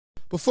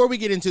Before we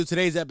get into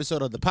today's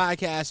episode of the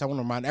podcast, I want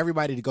to remind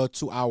everybody to go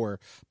to our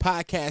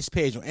podcast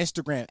page on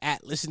Instagram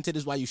at Listen to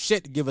This While You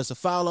Shit. Give us a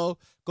follow.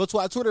 Go to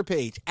our Twitter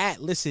page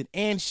at Listen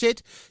and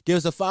Shit. Give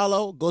us a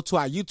follow. Go to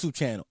our YouTube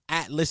channel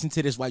at Listen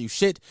to This While You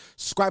Shit.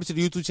 Subscribe to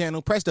the YouTube channel.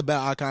 Press the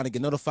bell icon to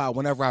get notified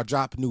whenever I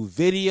drop new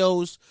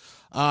videos.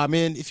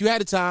 And if you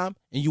had the time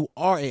and you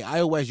are a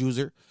iOS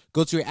user,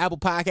 go to your Apple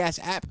Podcast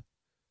app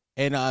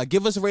and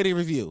give us a rating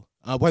review.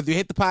 Whether you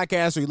hate the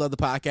podcast or you love the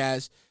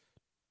podcast,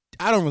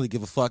 I don't really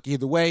give a fuck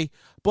either way,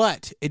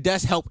 but it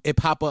does help it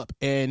pop up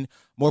and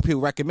more people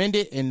recommend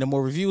it, and the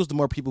more reviews, the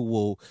more people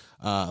will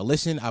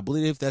listen. I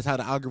believe that's how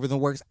the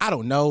algorithm works. I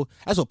don't know.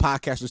 That's what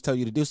podcasters tell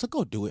you to do, so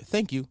go do it.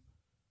 Thank you.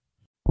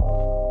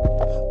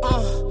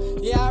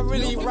 Yeah, I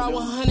really ride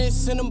with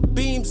hundreds and them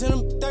beams and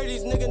them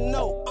 30s, nigga,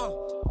 no.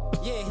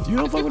 Yeah. You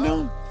don't fuck with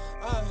them?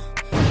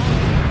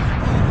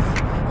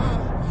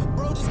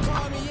 Bro just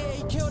called me, yeah,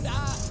 he killed the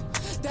eye.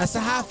 That's a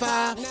high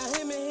five. Now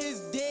him and his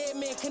dead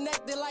man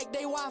connected like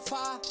they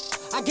Wi-Fi.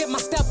 I get my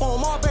step on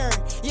Marbury.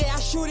 Yeah, I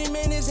shoot him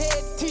in his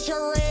head.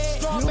 T-shirt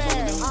red, strawberry.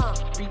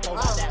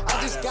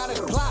 I just got a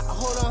Glock.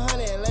 Hold on,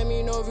 honey. Let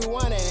me know if you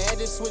want it. I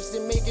just switched to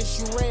make it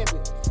shoot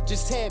rabbit.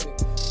 Just have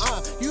it.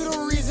 You the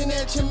reason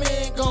that your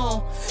man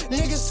gone.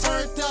 Niggas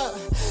turned up.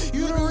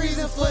 You the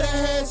reason for the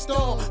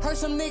headstone. Heard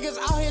some niggas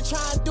out here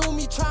trying to do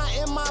me,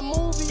 trying in my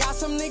movie. Got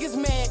some niggas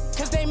mad,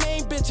 cause they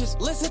main bitches.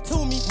 Listen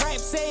to me, rap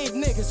save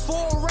niggas.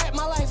 For rap,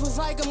 my life was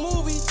like a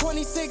movie.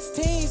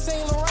 2016,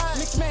 Saint Laurent.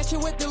 Mix match it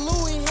with the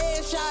Louis.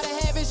 Headshot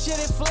to have his shit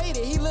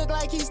inflated. He look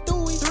like he's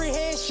Stewie. 3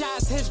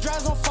 headshots, his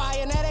drugs on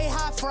fire, now they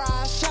hot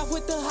fries. Shot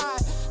with the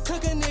hot.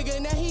 Cook a nigga,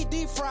 now he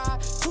deep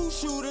fried. 2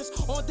 shooters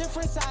on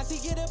different sides,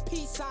 he get a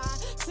peace sign.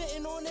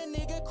 Sitting on the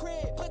nigga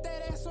crib, put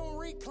that ass on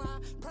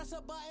recline. Press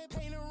a button,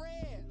 paint it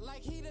red,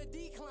 like he the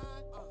decline.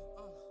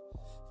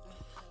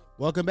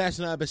 Welcome back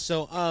to another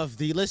episode of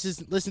the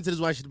Listen to This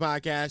While You Shit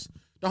podcast,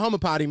 the home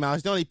of Potty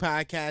Mouse, the only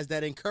podcast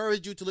that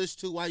encourage you to listen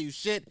to while you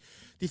shit.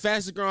 The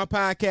fastest growing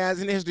podcast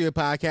in the history of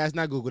podcasts.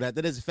 Not Google that.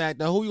 That is a fact.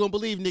 Now, who you gonna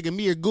believe, nigga,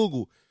 me or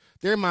Google?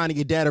 They're minding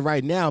your data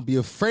right now. Be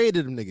afraid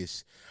of them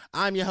niggas.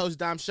 I'm your host,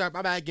 Dom Sharp.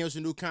 I'm back again with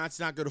some new content.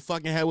 Not go to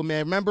fucking hell with,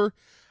 man. Remember,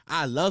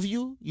 I love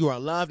you. You are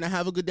loved. Now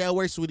have a good day at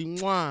work, sweetie.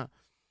 Mwah.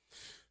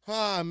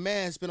 Oh,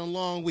 man, it's been a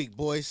long week,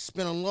 boys. It's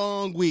been a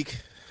long week.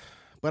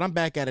 But I'm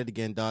back at it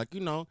again, dog.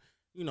 I'm the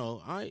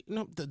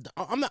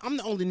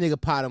only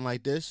nigga potting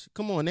like this.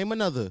 Come on, name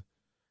another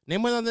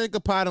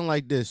nigga potting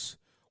like this.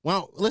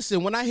 Well,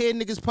 listen, when I hear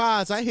niggas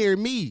pods, I hear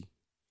me.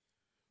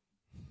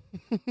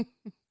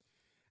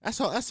 That's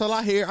all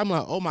I hear. I'm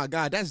like, oh my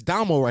God, that's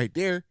Domo right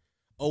there.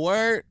 A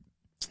word?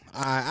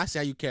 I see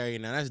how you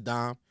carrying that. That's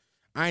Dom.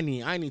 I ain't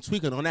even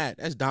tweaking on that.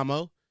 That's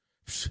Domo.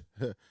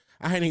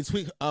 I ain't even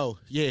tweaking. Oh,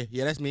 yeah,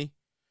 that's me.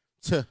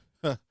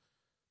 I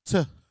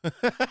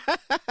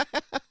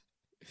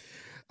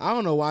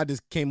don't know why I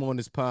just came on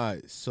this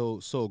pod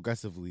so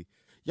aggressively.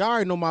 Y'all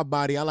already know my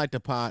body. I like to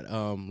pod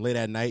late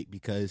at night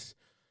because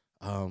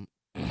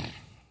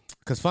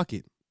fuck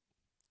it.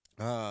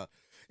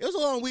 It was a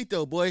long week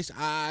though, boys.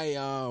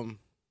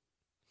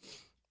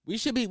 We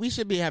should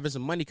be having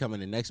some money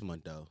coming in next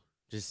month though.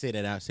 Just say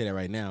that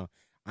right now.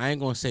 I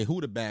ain't gonna say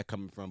who the bag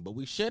coming from, but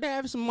we should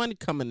have some money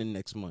coming in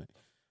next month.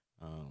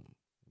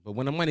 But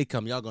when the money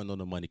come, y'all gonna know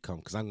the money come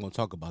because I'm gonna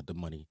talk about the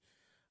money.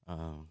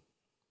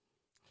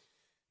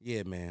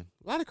 Yeah, man.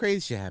 A lot of crazy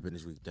shit happened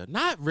this week though.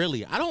 Not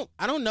really. I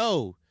don't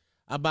know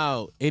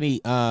about any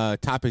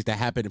topics that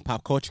happen in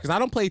pop culture because I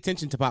don't pay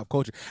attention to pop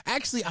culture.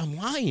 Actually, I'm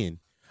lying.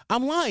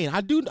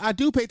 I do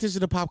pay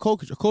attention to pop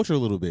culture a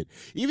little bit.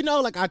 Even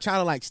though like I try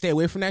to like stay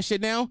away from that shit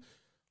now.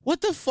 What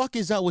the fuck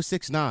is up with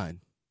 6ix9ine?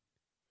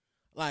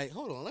 Like,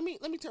 hold on. Let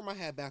me turn my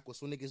hat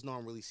backwards so niggas know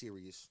I'm really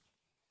serious.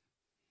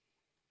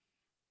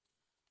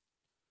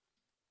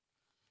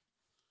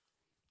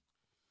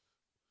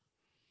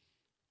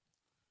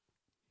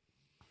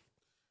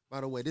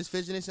 By the way, this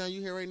fidgeting sound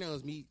you hear right now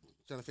is me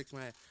trying to fix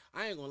my hat.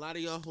 I ain't gonna lie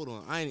to y'all. Hold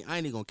on. I ain't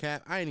even gonna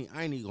cap. I ain't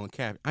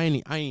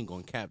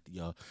gonna cap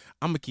y'all.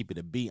 I'm gonna keep it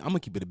a B. I'm gonna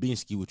keep it a B and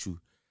ski with you.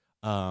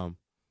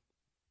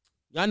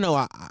 Y'all know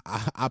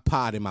I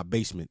pod in my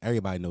basement.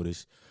 Everybody know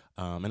this.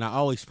 And I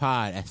always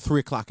pod at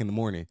 3:00 in the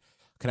morning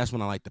because that's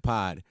when I like to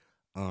pod.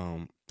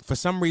 For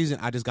some reason,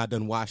 I just got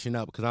done washing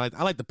up because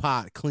I like to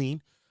pod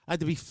clean. I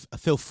like to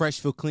feel fresh,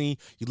 feel clean.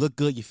 You look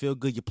good, you feel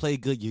good, you play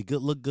good, you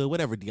look good,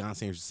 whatever Deion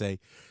Sanders would say.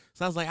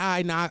 So I was like, all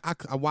right, now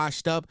I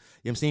washed up. You know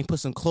what I'm saying? Put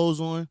some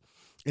clothes on.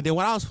 And then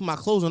when I was putting my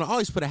clothes on, I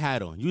always put a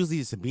hat on. Usually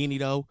it's a beanie,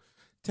 though.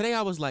 Today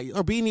I was like,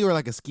 or beanie or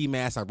like a ski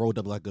mask. I rolled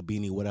up like a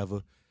beanie,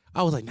 whatever.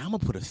 I was like, now I'm going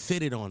to put a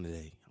fitted on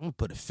today. I'm going to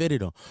put a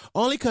fitted on.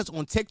 Only because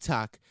on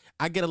TikTok,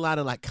 I get a lot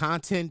of like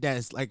content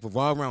that's like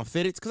revolve around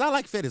fitteds. Because I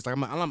like fitteds. Like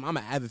I'm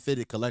an avid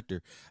fitted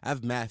collector. I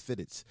have mad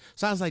fitteds.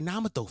 So I was like, now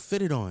I'm going to throw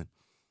fitted on.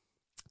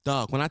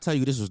 Dog, when I tell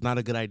you this was not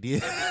a good idea.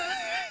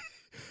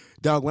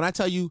 Dog, when I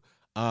tell you,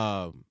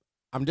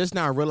 I'm just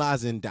now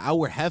realizing that I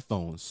wear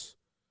headphones.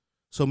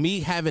 So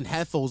me having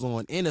headphones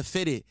on in a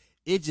fitted,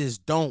 it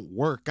just don't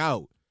work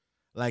out.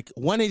 Like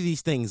one of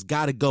these things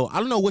got to go. I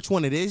don't know which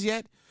one it is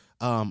yet.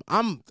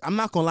 I'm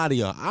not gonna lie to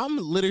y'all. I'm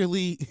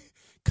literally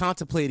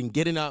contemplating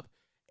getting up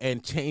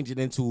and changing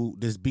into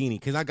this beanie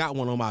because I got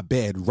one on my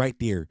bed right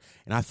there,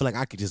 and I feel like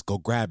I could just go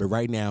grab it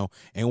right now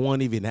and it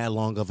won't even that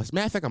long of a.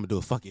 Matter of fact, I'm gonna do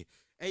it. Fuck it.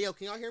 Hey yo,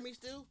 can y'all hear me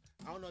still?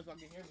 I don't know if y'all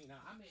can hear me now.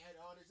 I may edit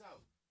all this out.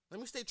 Let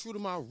me stay true to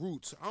my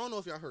roots. I don't know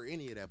if y'all heard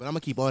any of that, but I'm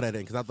gonna keep all that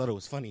in because I thought it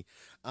was funny.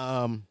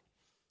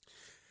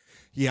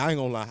 Yeah, I ain't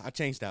gonna lie. I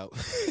changed out.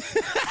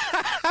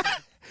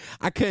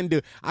 I couldn't do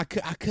it. I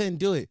couldn't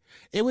do it.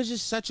 It was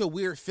just such a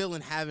weird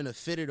feeling having to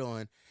fit it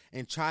on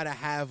and try to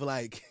have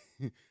like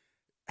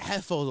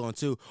headphones on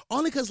too.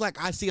 Only because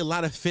like I see a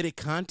lot of fitted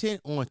content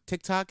on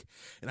TikTok,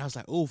 and I was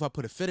like, oh, if I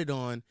put a fitted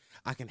on,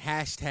 I can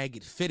hashtag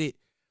it fitted,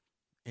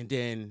 and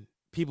then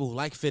people who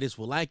like fitteds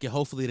will like it.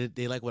 Hopefully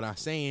they like what I'm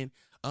saying.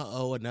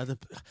 Another.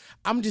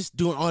 I'm just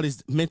doing all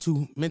this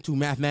mental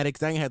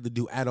mathematics I ain't have to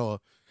do at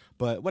all.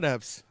 But what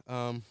else?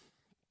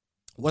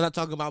 What I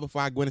talking about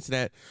before I go into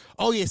that?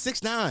 Oh yeah,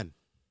 6ix9ine.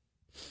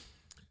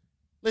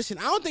 Listen,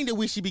 I don't think that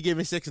we should be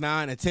giving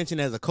 6ix9ine attention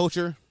as a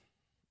culture.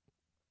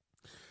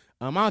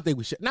 I don't think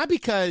we should. Not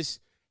because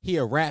he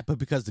a rap, but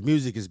because the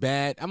music is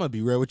bad. I'm gonna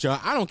be real with y'all.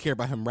 I don't care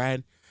about him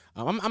rapping.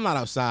 I'm not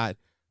outside,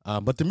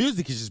 but the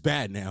music is just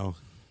bad now.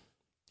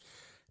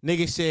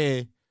 Nigga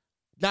said,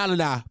 da da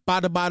da,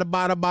 ba da ba da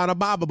ba da ba da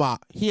ba ba ba.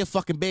 He a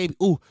fucking baby.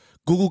 Ooh,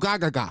 goo goo ga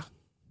ga ga.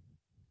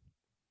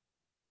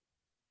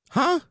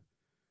 Huh?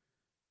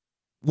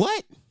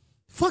 What?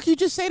 Fuck you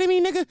just say to me,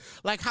 nigga?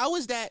 Like, how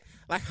is that?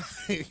 Like,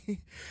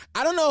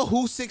 I don't know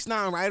who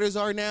 6ix9ine writers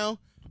are now,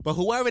 but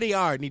whoever they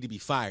are need to be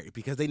fired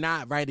because they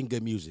not writing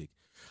good music.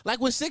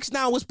 Like, when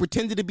 6ix9ine was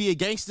pretending to be a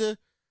gangster,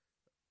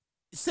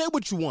 say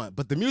what you want,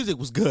 but the music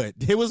was good.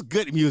 It was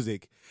good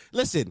music.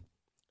 Listen,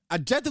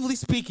 objectively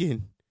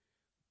speaking,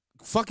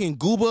 fucking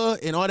Gooba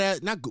and all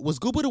that, was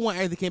Gooba the one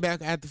that came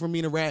back after from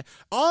being a rat?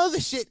 All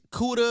the shit,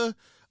 Kuda,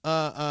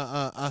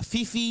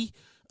 Fifi,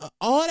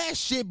 all that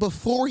shit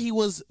before we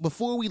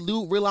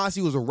realized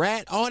he was a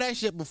rat, all that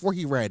shit before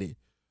he ratted,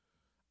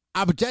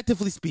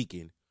 objectively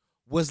speaking,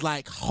 was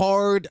like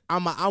hard. I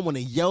want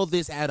to yell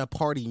this at a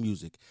party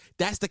music.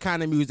 That's the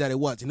kind of music that it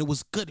was, and it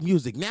was good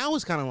music. Now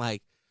it's kind of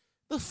like,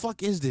 the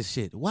fuck is this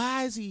shit?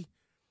 Why is he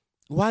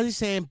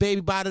saying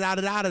baby ba da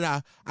da da da da?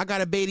 I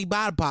got a baby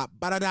ba pop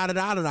ba da da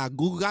da da da.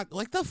 Google got,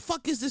 like, the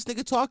fuck is this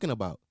nigga talking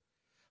about?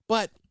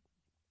 But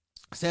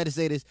sad to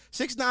say this,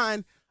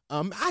 6ix9ine.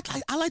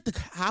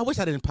 I wish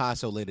I didn't pod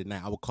so late at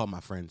night. I would call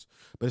my friends,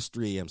 but it's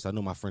 3 a.m. so I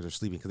know my friends are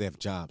sleeping because they have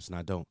jobs and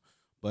I don't.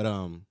 But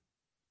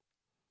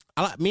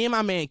me and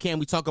my man Cam,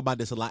 we talk about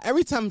this a lot.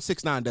 Every time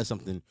 6ix9ine does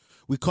something,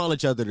 we call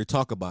each other to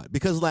talk about it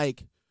because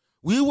like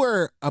we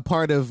were a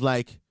part of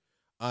like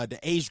the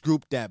age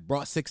group that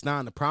brought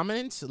 6ix9ine to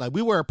prominence. Like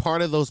we were a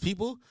part of those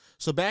people.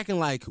 So back in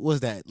like, what was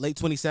that, late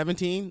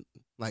 2017?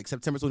 Like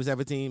September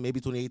 2017, maybe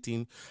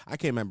 2018. I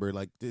can't remember.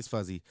 Like, it's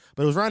fuzzy.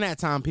 But it was around that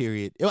time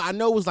period. I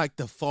know it was like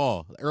the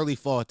fall, early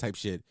fall type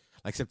shit,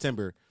 like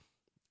September.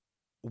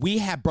 We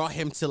had brought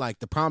him to like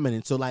the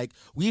prominence. So like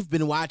we've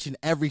been watching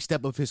every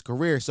step of his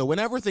career. So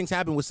whenever things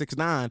happen with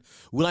 6ix9ine,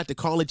 we like to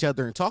call each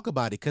other and talk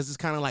about it because it's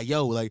kind of like,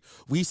 yo, like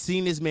we've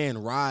seen this man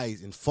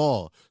rise and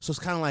fall. So it's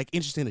kind of like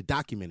interesting to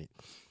document it.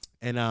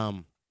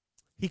 And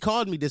he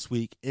called me this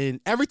week, and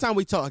every time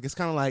we talk, it's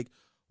kind of like,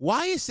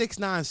 why is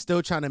 6ix9ine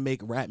still trying to make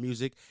rap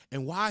music,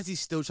 and why is he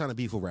still trying to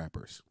beef with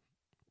rappers?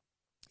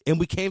 And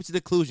we came to the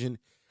conclusion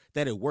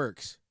that it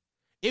works.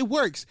 It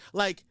works.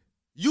 Like,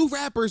 you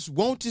rappers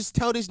won't just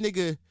tell this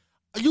nigga.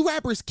 You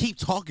rappers keep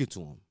talking to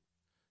him.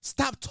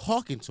 Stop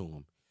talking to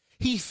him.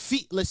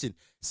 Listen,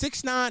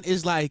 6ix9ine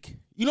is like,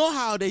 you know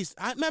how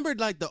I remember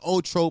like the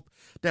old trope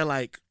that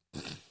like,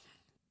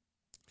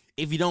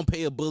 if you don't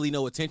pay a bully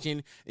no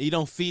attention and you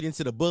don't feed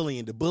into the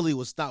bullying, the bully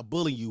will stop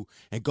bullying you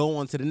and go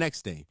on to the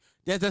next thing.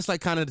 That's like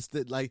kind of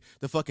the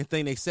fucking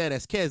thing they said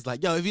as kids.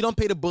 Like, yo, if you don't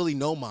pay the bully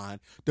no mind,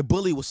 the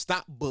bully will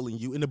stop bullying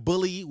you and the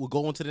bully will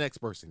go on to the next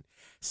person.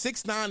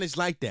 6ix9ine is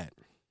like that.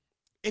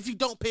 If you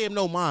don't pay him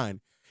no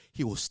mind,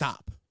 he will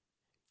stop.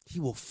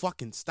 He will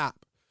fucking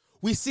stop.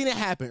 We've seen it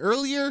happen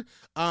earlier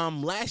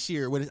last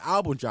year when his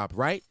album dropped,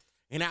 right?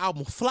 And the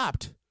album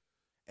flopped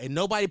and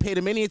nobody paid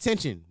him any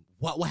attention.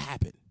 What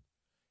happened?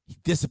 He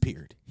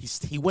disappeared.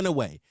 He went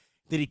away.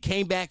 Then he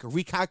came back,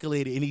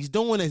 recalculated, and he's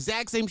doing the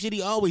exact same shit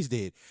he always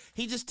did.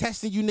 He just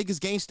testing you niggas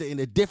gangster in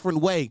a different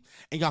way,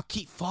 and y'all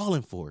keep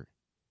falling for it.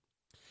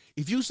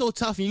 If you so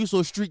tough and you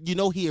so street, you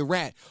know he a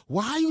rat.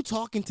 Why are you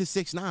talking to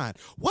 6ix9ine?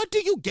 What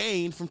do you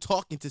gain from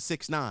talking to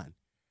 6ix9ine?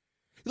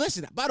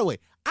 Listen, by the way,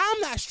 I'm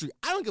not street.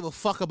 I don't give a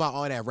fuck about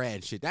all that rat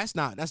and shit. That's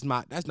not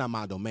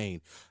my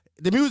domain.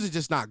 The music's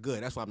just not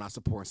good. That's why I'm not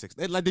supporting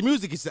 6ix9ine. Like, the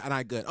music is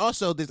not good.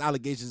 Also, there's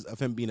allegations of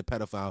him being a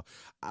pedophile.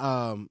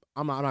 I'm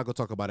not gonna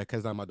talk about it because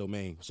it's not my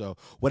domain. So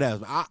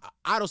whatever.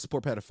 I don't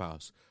support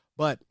pedophiles.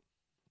 But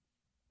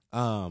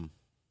I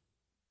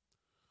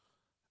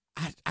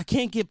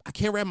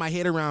can't wrap my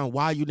head around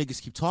why you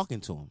niggas keep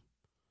talking to him.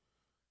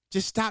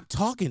 Just stop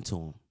talking to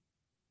him.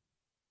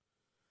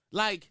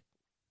 Like,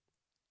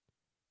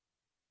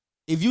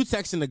 if you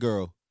texting a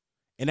girl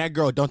and that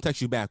girl don't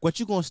text you back, what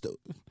you gonna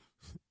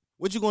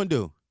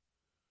do?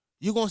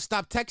 you're going to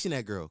stop texting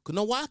that girl. You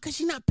know why? Because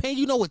she's not paying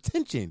you no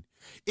attention.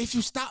 If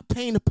you stop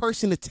paying the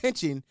person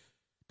attention,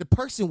 the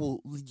person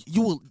will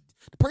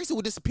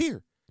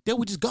disappear. They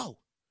will just go.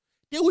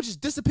 They will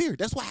just disappear.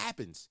 That's what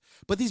happens.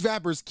 But these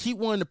rappers keep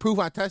wanting to prove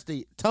how tough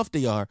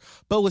they are.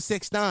 But with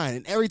 6ix9ine,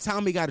 and every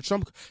time he got a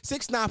Trump,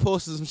 6ix9ine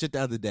posted some shit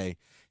the other day.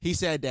 He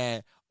said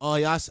that, oh,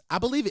 y'all, I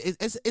believe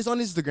it's on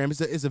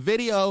Instagram. It's a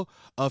video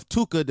of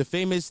Tuka, the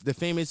famous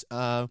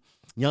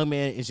young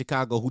man in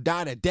Chicago who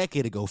died a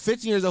decade ago.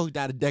 15 years old, who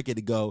died a decade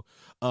ago.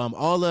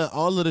 All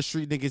of the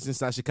street niggas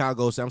inside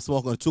Chicago say, I'm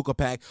smoking a Tuka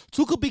pack.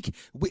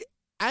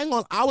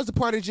 I was a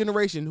part of the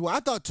generation who I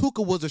thought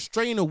Tuka was a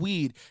strain of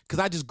weed because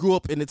I just grew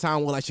up in the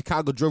time where like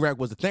Chicago drill rap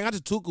was a thing. I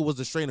just Tuka was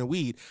a strain of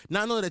weed.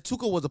 Not knowing that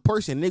Tuka was a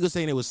person. Niggas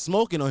saying they was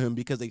smoking on him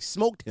because they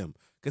smoked him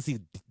because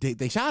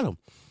they shot him.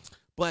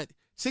 But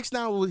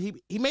 6ix9ine,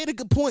 he made a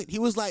good point. He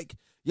was like,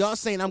 y'all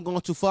saying I'm going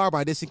too far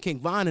by this and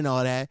King Von and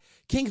all that.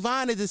 King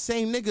Von is the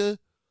same nigga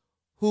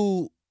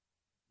who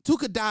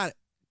Tuka died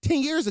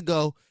 10 years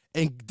ago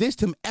and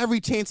dissed him every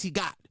chance he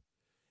got.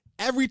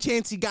 Every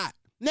chance he got.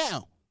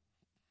 Now,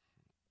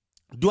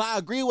 do I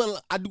agree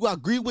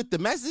with the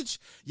message?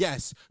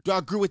 Yes. Do I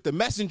agree with the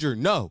messenger?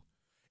 No.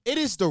 It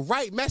is the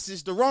right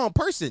message, the wrong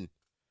person.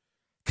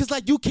 Because,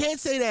 like, you can't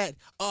say that,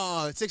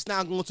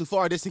 6ix9ine going too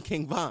far, this and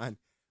King Von.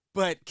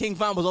 But King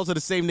Von was also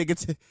the same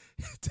nigga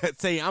to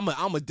say, I'm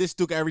a diss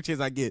Tuka every chance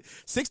I get.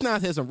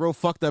 6ix9ine had some real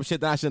fucked up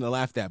shit that I shouldn't have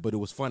laughed at, but it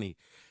was funny.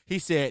 He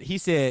said,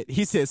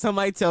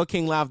 somebody tell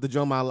King Live to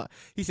join my live.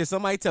 He said,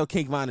 somebody tell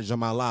King Von to join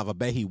my live. I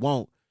bet he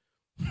won't.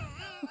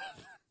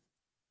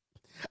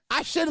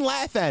 I shouldn't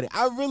laugh at it.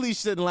 I really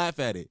shouldn't laugh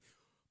at it.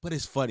 But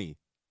it's funny.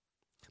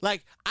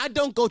 Like, I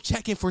don't go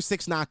checking for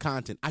 6ix9ine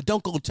content. I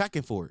don't go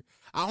checking for it.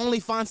 I only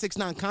find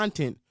 6ix9ine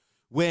content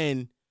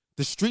when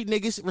the street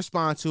niggas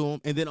respond to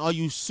him and then all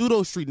you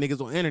pseudo street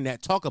niggas on the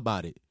internet talk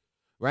about it.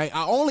 Right?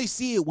 I only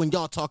see it when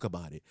y'all talk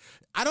about it.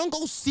 I don't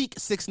go seek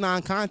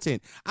 6ix9ine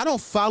content. I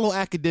don't follow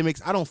academics.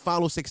 I don't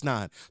follow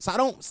 6ix9ine. So I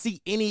don't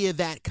see any of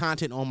that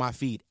content on my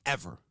feed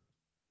ever.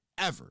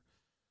 Ever.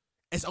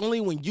 It's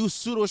only when you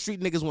pseudo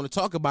street niggas want to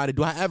talk about it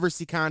do I ever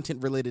see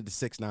content related to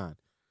 6ix9ine.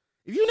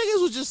 If you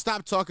niggas would just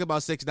stop talking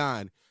about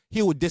 6ix9ine,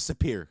 he would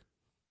disappear.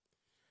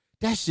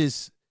 That's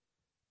just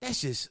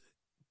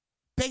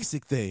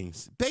basic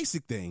things.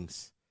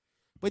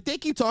 But they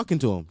keep talking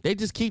to him. They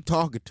just keep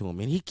talking to him,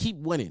 and he keep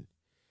winning.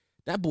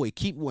 That boy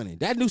keep winning.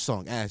 That new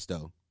song, ass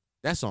though.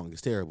 That song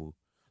is terrible.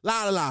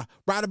 La la la,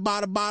 bada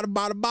bada bada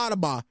bada bada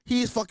bada.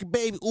 He is fucking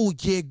baby. Ooh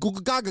yeah,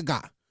 googa gaga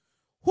ga.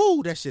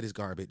 Whoo, that shit is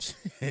garbage.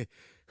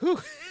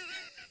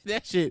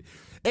 That shit,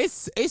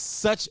 it's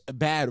such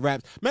bad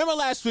rap. Remember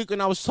last week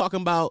when I was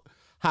talking about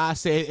how I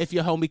said if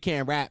your homie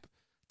can't rap,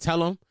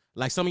 tell him.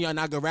 Like some of y'all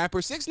not good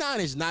rappers. 6ix9ine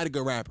is not a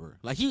good rapper.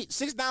 Like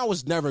 6ix9ine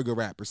was never a good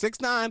rapper.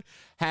 6ix9ine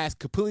has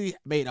completely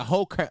made a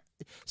whole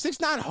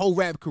 6ix9ine whole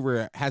rap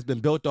career has been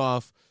built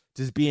off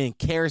just being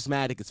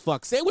charismatic as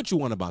fuck. Say what you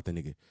want about the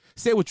nigga.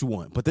 Say what you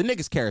want, but the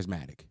nigga's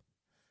charismatic.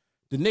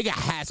 The nigga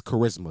has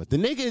charisma. The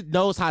nigga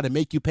knows how to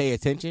make you pay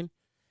attention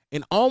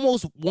and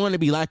almost want to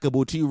be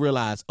likable till you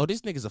realize, oh,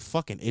 this nigga's a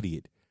fucking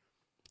idiot.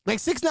 Like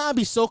 6ix9ine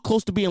be so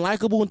close to being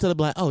likable until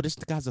they're like, oh, this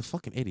guy's a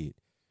fucking idiot.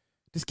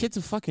 This kid's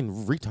a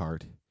fucking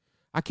retard.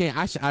 I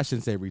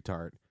shouldn't say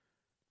retard,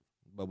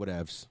 but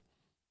whatevs.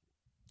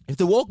 If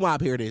the woke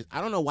mob here it is,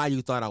 I don't know why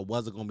you thought I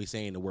wasn't going to be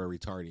saying the word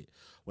retarded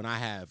when I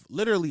have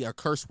literally a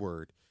curse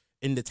word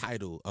in the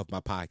title of my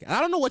podcast.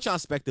 I don't know what y'all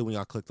expected when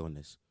y'all clicked on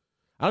this.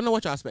 I don't know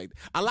what y'all expected.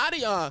 A lot of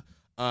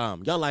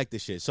y'all like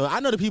this shit. So I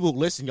know the people who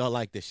listen, y'all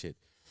like this shit.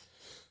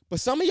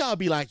 But some of y'all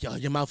be like, yo,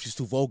 your mouth's just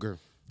too vulgar.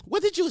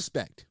 What did you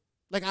expect?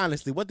 Like,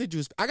 honestly, what did you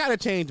expect? I got to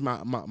change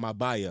my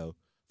bio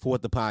for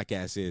what the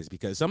podcast is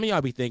because some of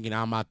y'all be thinking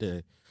I'm about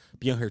to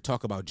be on here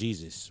talk about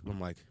Jesus. I'm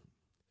like,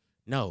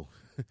 no,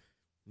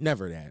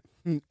 never that.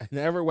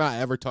 Never will I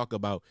ever talk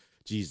about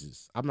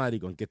Jesus. I'm not even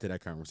going to get to that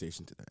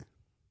conversation today.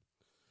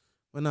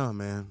 But no,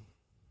 man.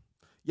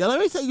 Yeah, let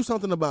me tell you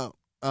something about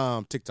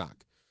TikTok.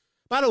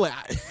 By the way,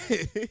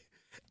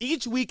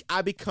 each week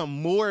I become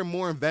more and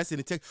more invested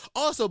in TikTok.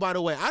 Also, by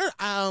the way,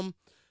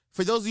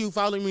 for those of you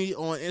following me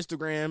on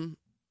Instagram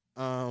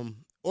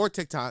or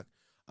TikTok,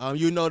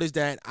 you notice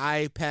that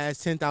I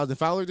passed 10,000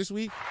 followers this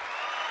week.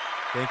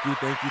 Thank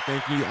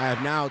you. I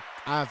now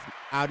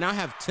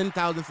have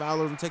 10,000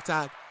 followers on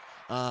TikTok,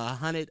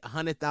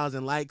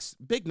 100,000 likes,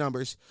 big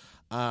numbers.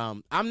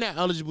 I'm not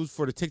eligible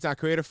for the TikTok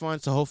Creator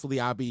Fund, so hopefully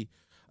I'll be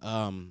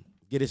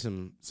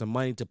getting some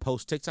money to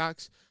post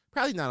TikToks.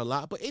 Probably not a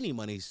lot, but any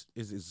money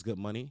is good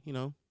money, you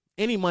know.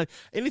 Any money,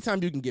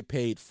 anytime you can get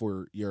paid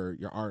for your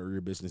art or your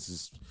business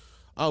is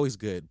always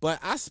good. But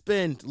I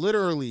spend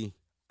literally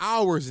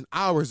hours and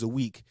hours a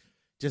week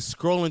just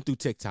scrolling through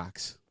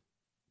TikToks.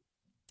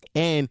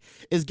 And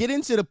it's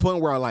getting to the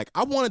point where I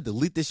want to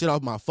delete this shit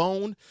off my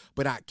phone,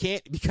 but I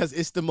can't because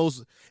it's the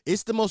most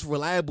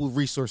reliable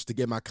resource to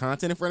get my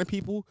content in front of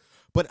people.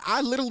 But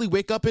I literally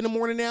wake up in the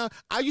morning now.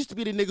 I used to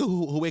be the nigga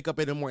who wake up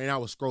in the morning and I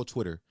would scroll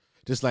Twitter.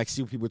 Just like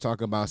see what people were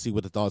talking about, see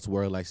what the thoughts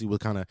were, like see what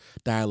kind of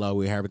dialogue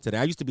we were having today.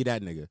 I used to be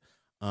that nigga.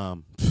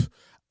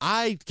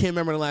 I can't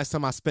remember the last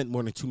time I spent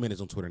more than 2 minutes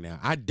on Twitter now.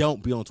 I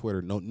don't be on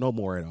Twitter no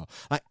more at all.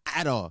 Like,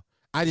 at all.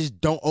 I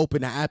just don't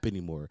open the app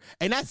anymore.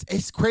 And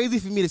it's crazy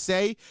for me to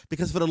say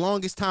because for the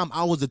longest time,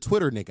 I was a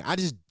Twitter nigga. I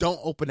just don't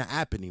open the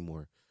app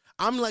anymore.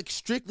 I'm like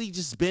strictly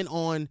just been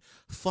on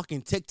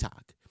fucking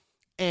TikTok.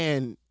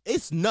 And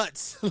it's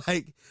nuts.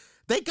 Like,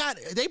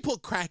 they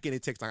put crack in the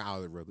TikTok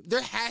algorithm.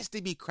 There has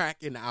to be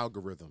crack in the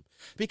algorithm.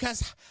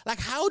 Because, like,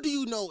 how do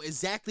you know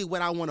exactly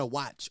what I want to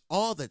watch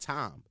all the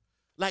time?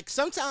 Like,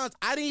 sometimes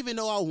I didn't even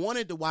know I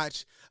wanted to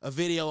watch a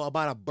video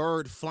about a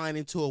bird flying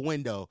into a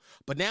window.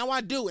 But now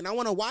I do, and I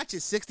want to watch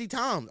it 60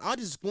 times. I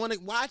just want to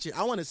watch it.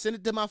 I want to send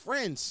it to my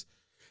friends.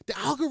 The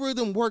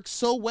algorithm works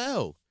so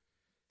well.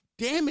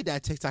 Damn it,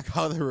 that TikTok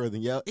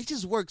algorithm, yo. It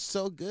just works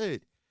so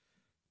good.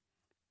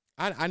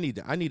 I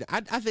think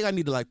I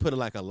need to, like, put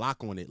like a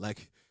lock on it.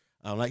 Like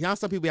you know,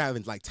 some people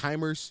having, like,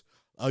 timers.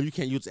 Oh, you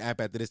can't use the app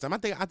after this time. I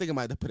think I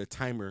might have to put a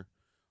timer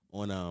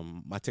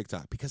on my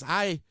TikTok because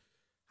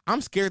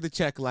I'm scared to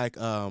check, like,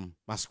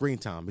 my screen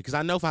time because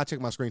I know if I check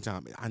my screen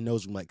time, I know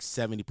it's like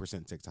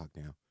 70% TikTok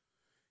now.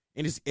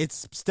 And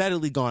it's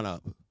steadily gone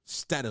up.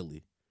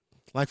 Steadily.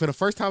 Like, for the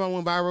first time I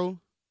went viral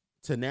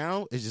to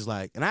now, it's just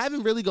like, and I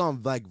haven't really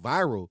gone, like,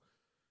 viral.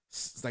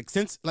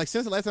 Since the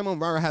last time I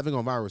went viral, I haven't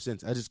gone viral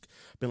since. I just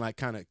been, like,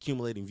 kind of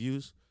accumulating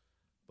views.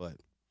 But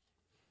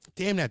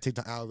damn, that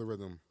TikTok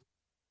algorithm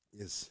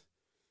is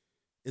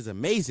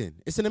amazing.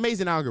 It's an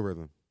amazing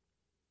algorithm.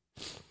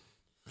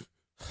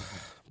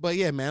 But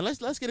yeah, man,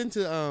 let's get into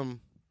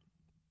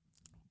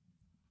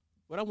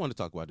what I want to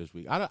talk about this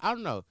week. I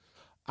don't know.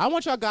 I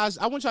want y'all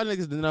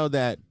niggas to know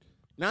that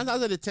 9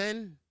 times out of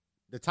 10,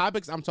 the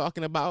topics I'm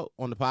talking about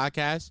on the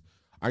podcast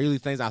are usually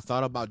things I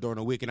thought about during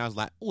the week, and I was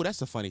like, "Oh,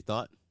 that's a funny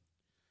thought."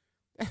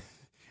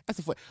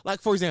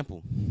 Like, for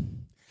example,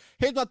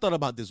 here's what I thought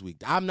about this week.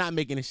 I'm not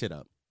making this shit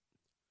up.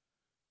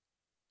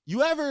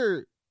 You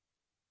ever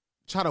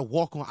try to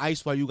walk on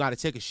ice while you gotta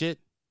take a shit?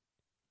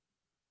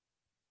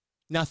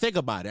 Now think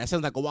about it. That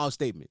sounds like a wild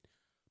statement.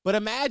 But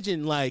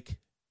imagine, like,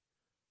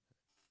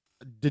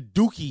 the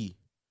dookie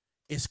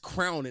is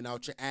crowning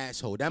out your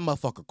asshole. That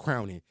motherfucker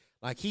crowning.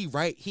 Like, he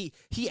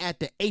at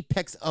the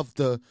apex of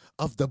the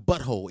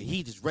butthole, and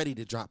he just ready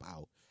to drop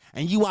out.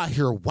 And you out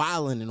here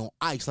wilding and on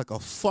ice like a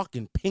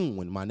fucking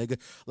penguin, my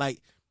nigga. Like,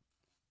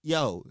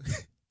 yo,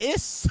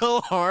 it's so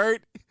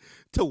hard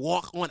to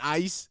walk on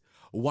ice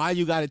while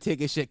you gotta take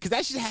a shit. Because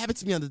that shit happened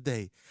to me the other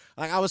day.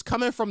 Like, I was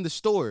coming from the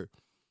store,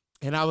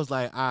 and I was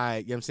like, all right,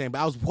 you know what I'm saying?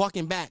 But I was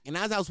walking back, and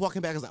as I was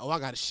walking back, I was like, oh, I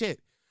got to shit.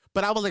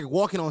 But I was, like,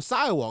 walking on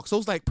sidewalk, so it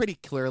was, like, pretty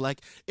clear.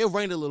 Like, it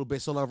rained a little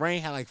bit, so the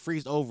rain had, like,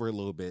 freezed over a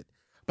little bit.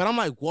 But I'm,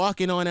 like,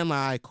 walking on, and I'm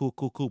like, all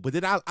right, cool. But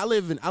then I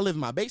live in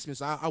my basement,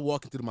 so I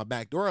walk into my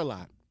back door a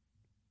lot.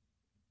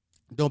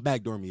 Don't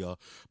backdoor me, y'all.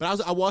 But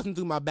I walking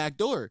through my back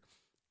door,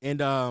 and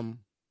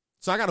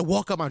so I got to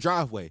walk up my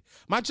driveway.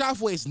 My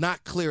driveway is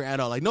not clear at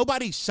all. Like,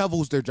 nobody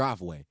shovels their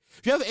driveway.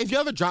 If you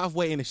have a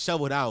driveway and it's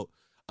shoveled out,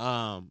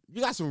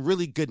 you got some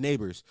really good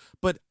neighbors.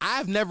 But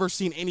I've never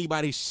seen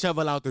anybody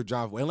shovel out their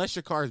driveway unless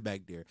your car's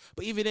back there.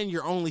 But even then,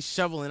 you're only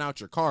shoveling out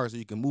your car so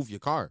you can move your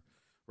car,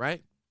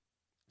 right?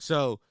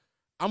 So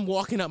I'm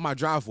walking up my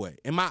driveway,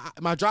 and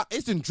my drive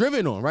it's been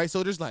driven on, right?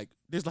 So there's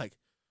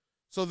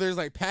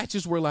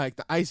patches where, like,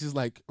 the ice is,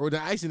 like, or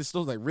the ice in the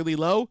snow is, like, really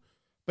low,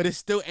 but it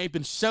still ain't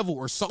been shoveled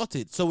or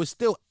salted, so it's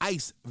still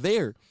ice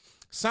there.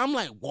 So I'm,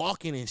 like,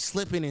 walking and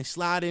slipping and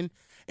sliding,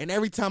 and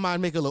every time I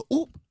make a little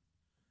oop,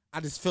 I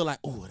just feel like,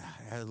 oh,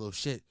 that was a little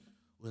shit.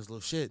 There's a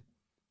little shit.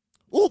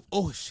 Oop,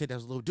 oh shit, that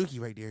was a little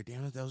dookie right there.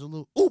 Damn, that was a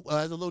little oop,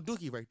 that was a little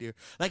dookie right there.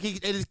 Like,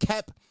 it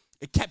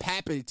kept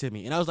happening to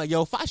me, and I was like,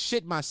 yo, if I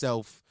shit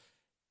myself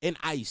in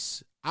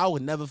ice, I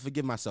would never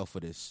forgive myself for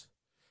this.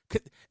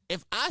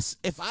 If I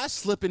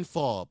slip and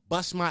fall,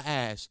 bust my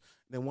ass,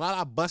 then while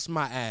I bust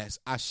my ass,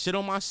 I shit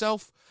on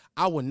myself,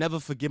 I will never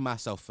forgive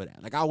myself for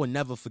that. Like, I will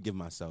never forgive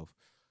myself.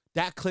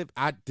 That clip,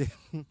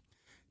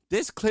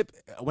 this clip,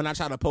 when I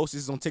try to post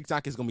this on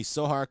TikTok, is gonna be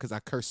so hard because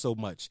I curse so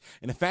much.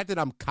 And the fact that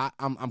I'm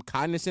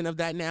cognizant of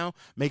that now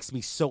makes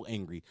me so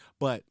angry.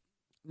 But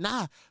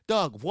nah,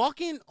 dog,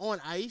 walking on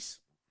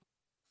ice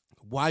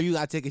while you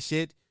gotta take a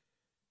shit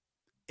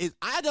is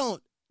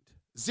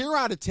 0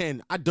 out of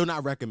 10. I do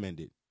not recommend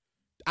it.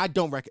 I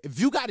don't recommend.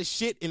 If you got a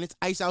shit and it's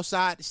ice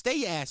outside, stay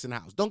your ass in the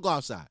house. Don't go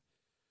outside.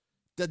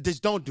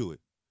 Just don't do it.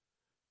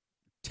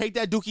 Take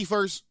that dookie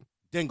first,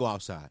 then go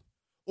outside.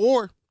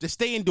 Or just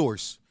stay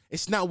indoors.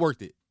 It's not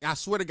worth it. I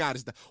swear to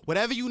God,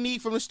 whatever you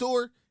need from the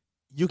store,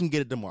 you can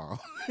get it tomorrow.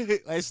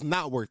 It's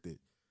not worth it.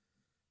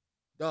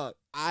 Dog,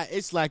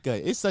 it's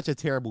such a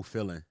terrible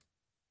feeling.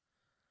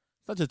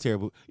 Such a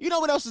terrible. You know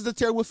what else is a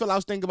terrible feeling I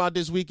was thinking about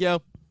this week,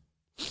 yo?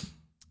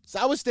 So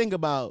I was thinking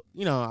about,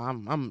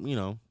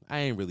 I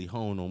ain't really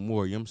horn no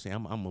more. You know what I'm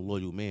saying? I'm a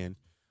loyal man.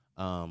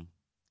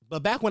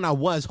 But back when I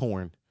was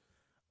horn,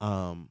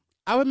 I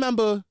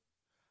remember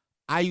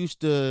I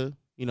used to,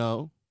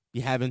 be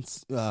having,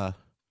 you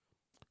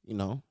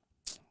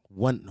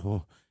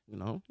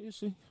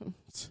see,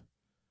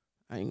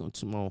 I ain't gonna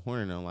tomorrow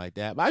horn or nothing like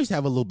that. But I used to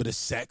have a little bit of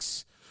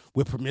sex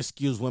with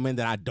promiscuous women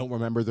that I don't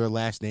remember their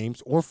last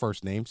names or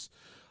first names.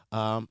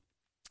 But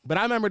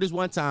I remember this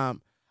one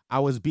time I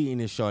was beating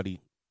this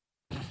shorty.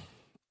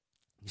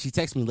 She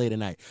texted me late at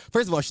night.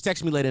 First of all, she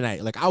texted me late at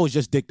night. Like, I was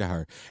just dick to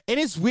her. And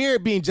it's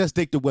weird being just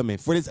dick to women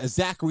for this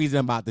exact reason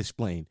I'm about to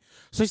explain.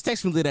 So she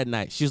texted me late at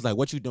night. She was like,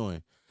 what you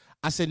doing?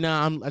 I said,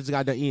 nah, I just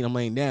got done eating. I'm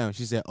laying down.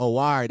 She said, oh,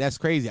 all right, that's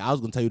crazy. I was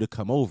going to tell you to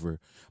come over.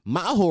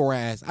 My whore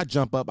ass, I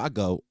jump up. I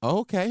go, oh,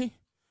 okay.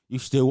 You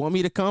still want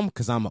me to come?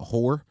 Because I'm a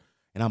whore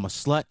and I'm a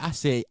slut. I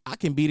said, I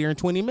can be there in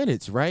 20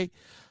 minutes, right?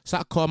 So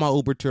I call my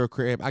Uber to her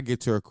crib. I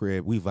get to her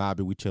crib. We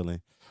vibing. We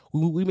chilling.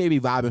 We may be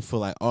vibing for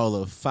like all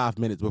of 5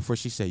 minutes before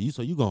she said,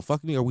 so you gonna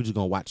fuck me or we just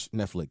gonna watch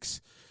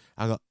Netflix?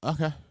 I go,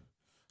 okay.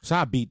 So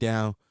I beat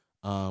down.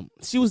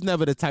 She was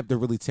never the type to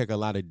really take a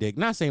lot of dick.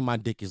 Not saying my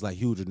dick is like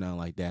huge or nothing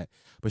like that,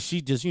 but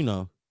she just,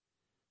 some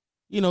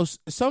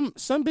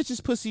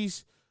bitches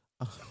pussies.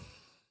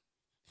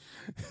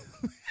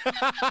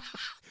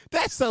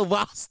 That's a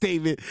wild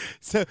statement.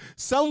 So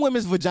some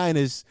women's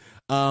vaginas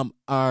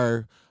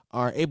are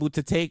able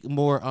to take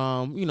more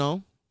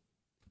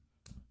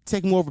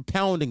take more of a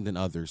pounding than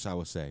others, I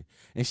would say.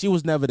 And she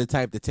was never the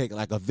type to take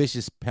like a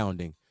vicious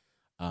pounding.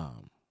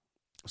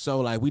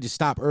 So like we just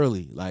stop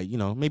early, like,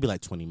 maybe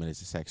like 20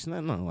 minutes of sex.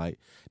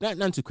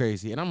 Nothing too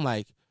crazy. And I'm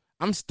like,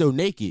 I'm still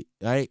naked,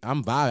 right?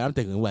 I'm vibing. I'm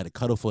thinking we had to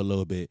cuddle for a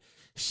little bit.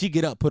 She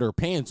get up, put her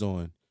pants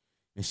on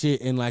and shit.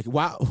 And like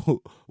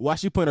while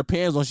she put her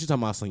pants on, she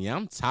talking about something, yeah,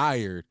 I'm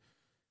tired.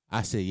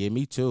 I said, yeah,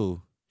 me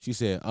too. She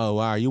said, oh,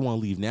 all right, you want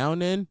to leave now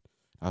and then?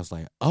 I was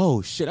like,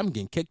 oh shit, I'm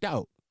getting kicked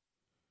out.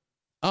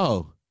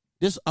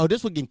 This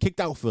what getting kicked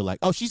out feel like.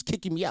 Oh, she's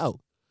kicking me out.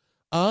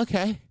 Oh,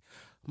 okay.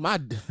 My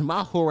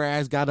whore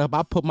ass got up.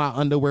 I put my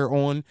underwear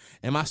on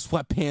and my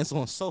sweatpants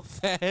on so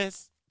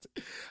fast.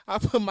 I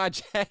put my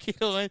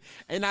jacket on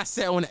and I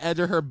sat on the edge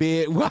of her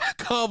bed while I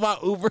called my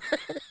Uber.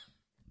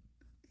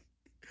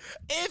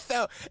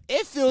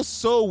 It feels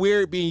so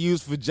weird being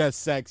used for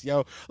just sex,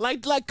 yo.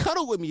 Like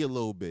cuddle with me a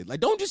little bit. Like,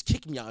 don't just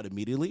kick me out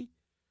immediately.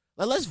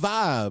 Like, let's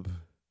vibe.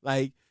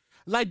 Like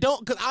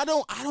don't, cause I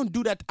don't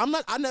do that.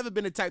 I've never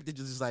been the type to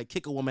just like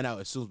kick a woman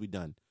out as soon as we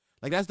done.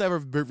 Like, that's never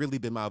really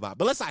been my vibe.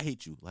 But unless I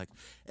hate you. Like,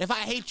 if I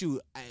hate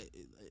you,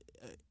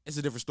 it's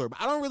a different story.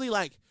 But I don't really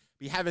like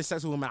be having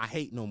sex with women I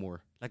hate no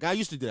more. Like, I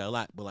used to do that a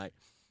lot, but like,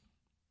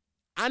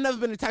 I never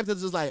been the type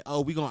that's just like,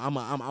 oh,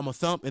 I'm a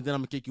thump and then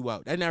I'm gonna kick you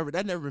out. That never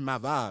been my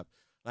vibe.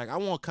 Like, I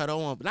want to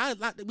cuddle on,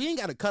 but we ain't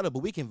got to cuddle, but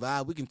we can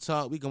vibe, we can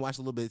talk, we can watch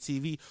a little bit of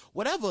TV,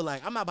 whatever.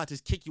 Like, I'm not about to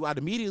just kick you out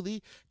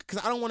immediately because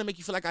I don't want to make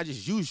you feel like I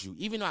just used you.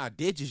 Even though I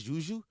did just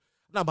use you,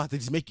 I'm not about to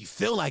just make you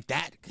feel like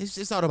that.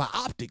 It's all about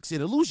optics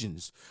and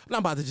illusions. I'm not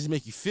about to just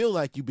make you feel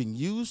like you've been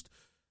used.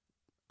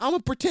 I'm going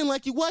to pretend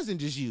like you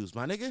wasn't just used,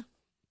 my nigga.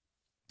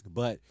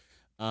 But,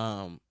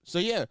 so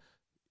yeah,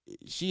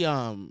 she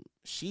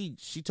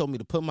told me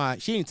to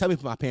she didn't tell me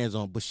to put my pants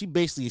on, but she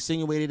basically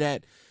insinuated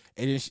that.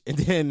 And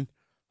then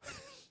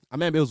I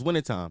remember it was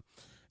wintertime,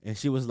 and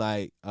she was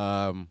like,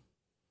 she's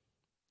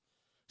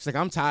like,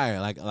 I'm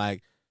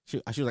tired. She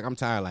was like, I'm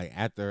tired. Like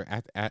after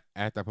I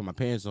put my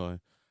pants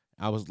on,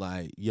 I was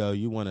like, yo,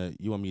 you want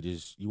me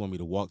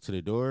to walk to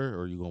the door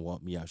or you gonna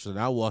walk me out? She's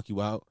like, I'll walk you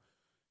out.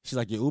 She's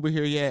like, your Uber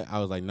here yet? I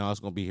was like, no,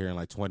 it's gonna be here in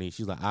like 20.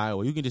 She's like, all right,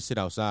 well, you can just sit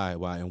outside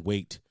and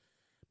wait.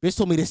 Bitch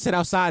told me to sit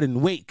outside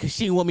and wait because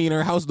she didn't want me in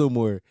her house no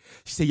more.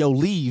 She said, yo,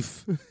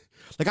 leave.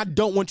 Like, I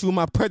don't want you in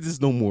my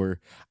presence no more.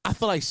 I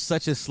feel like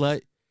such a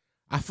slut.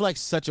 I feel like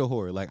such a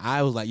whore. Like,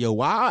 I was like, yo,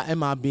 why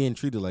am I being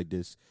treated like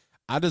this?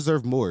 I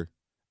deserve more.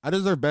 I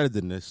deserve better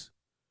than this.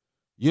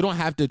 You don't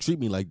have to treat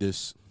me like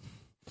this.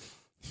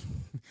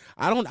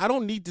 I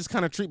don't need this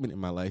kind of treatment in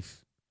my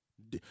life.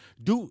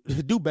 Do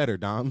better,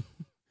 Dom.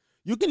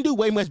 You can do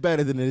way much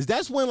better than this.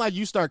 That's when like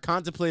you start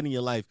contemplating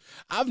your life.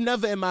 I've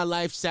never in my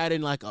life sat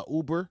in like a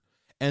Uber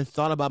and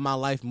thought about my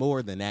life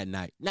more than that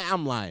night. Nah,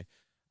 I'm lying.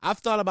 I've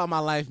thought about my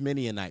life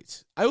many a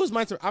nights. It was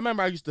my turn. I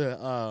remember I used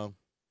to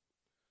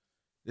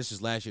this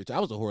is last year. I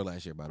was a whore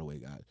last year, by the way,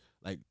 guys.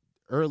 Like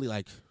early,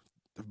 like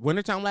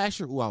wintertime last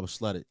year. Ooh, I was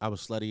slutted. I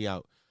was slutty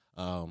out.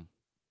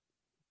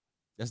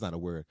 That's not a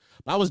word.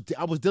 But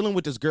I was dealing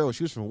with this girl.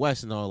 She was from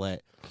West and all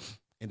that.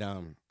 And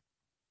I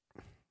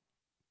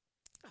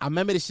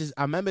remember this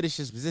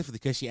shit specifically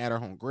because she had her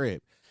home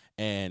crib.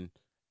 And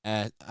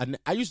I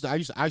used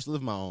to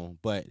live my own,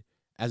 but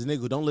as a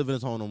nigga who don't live in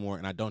his home no more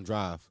and I don't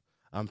drive.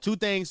 Two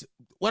things.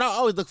 What I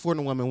always look for in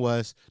a woman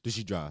was, does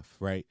she drive,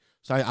 right?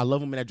 So I love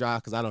women that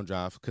drive because I don't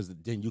drive, because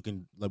then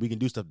we can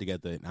do stuff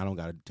together and I don't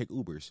gotta take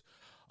Ubers.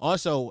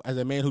 Also, as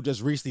a man who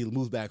just recently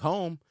moved back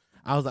home,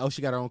 I was like, oh,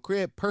 she got her own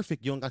crib.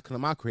 Perfect. You don't got to come to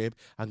my crib.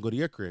 I can go to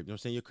your crib. You know what I'm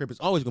saying? Your crib is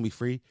always gonna be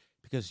free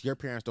because your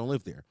parents don't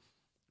live there,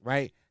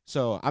 right?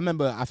 So I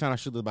remember I found out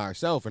she lived by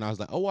herself, and I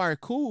was like, oh, all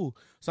right, cool.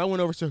 So I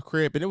went over to her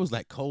crib, and it was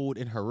like cold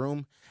in her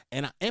room.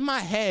 And in my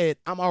head,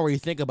 I'm already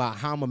thinking about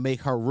how I'm gonna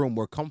make her room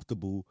more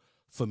comfortable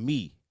for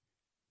me.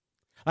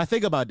 I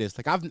think about this.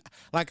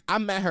 I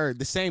met her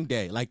the same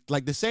day.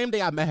 Like the same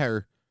day I met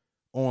her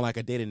on like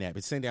a dating app.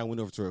 It's the same day I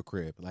went over to her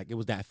crib. Like, it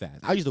was that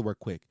fast. I used to work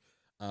quick.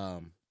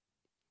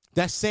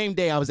 That same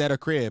day I was at her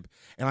crib,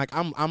 and like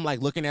I'm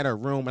like looking at her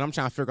room, and I'm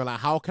trying to figure out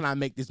how can I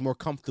make this more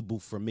comfortable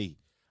for me.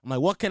 I'm like,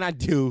 what can I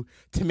do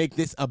to make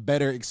this a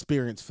better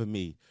experience for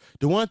me?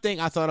 The one thing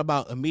I thought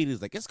about immediately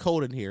is like, it's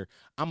cold in here.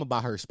 I'm gonna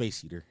buy her a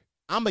space heater.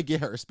 I'm gonna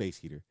get her a space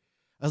heater.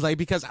 I was like,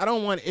 because I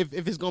don't want, if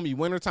it's gonna be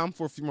wintertime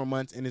for a few more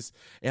months and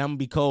I'm gonna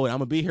be cold and I'm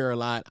gonna be here a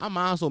lot, I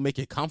might as well make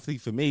it comfy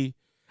for me.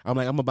 I'm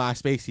like, I'm gonna buy a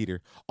space heater.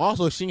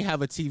 Also, she didn't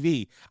have a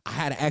TV. I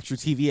had an extra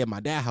TV at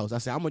my dad's house. I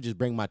said, I'm gonna just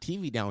bring my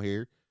TV down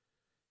here,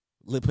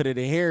 put it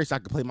in here so I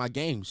can play my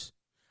games.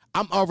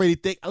 I'm already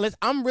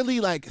I'm really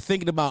like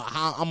thinking about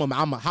how I'm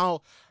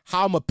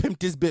gonna pimp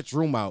this bitch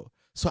room out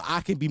so I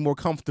can be more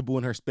comfortable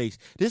in her space.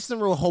 This is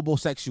some real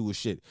homosexual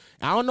shit.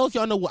 I don't know if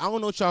y'all know. I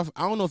don't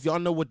know if y'all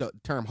know what the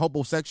term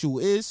homosexual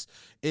is.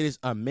 It is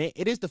a man.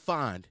 It is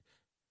defined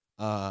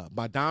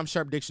by Dom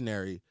Sharp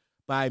Dictionary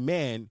by a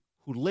man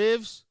who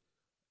lives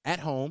at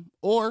home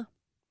or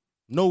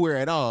nowhere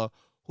at all,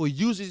 who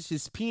uses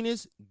his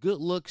penis, good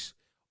looks,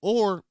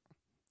 or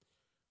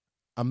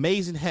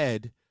amazing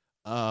head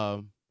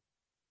to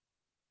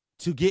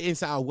get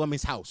inside a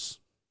woman's house.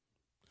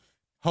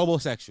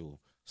 Homosexual.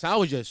 So I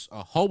was just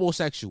a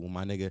homosexual,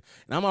 my nigga,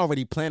 and I'm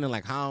already planning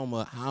like how I'm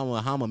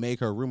gonna make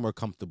her room more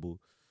comfortable.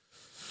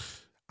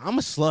 I'm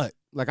a slut.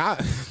 Like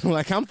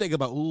I'm thinking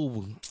about,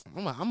 ooh,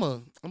 I'm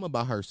gonna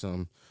buy her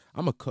some.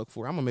 I'm gonna cook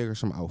for her. I'm gonna make her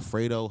some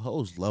Alfredo.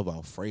 Hoes love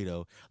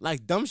Alfredo.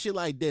 Like dumb shit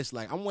like this.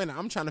 Like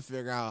I'm trying to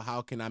figure out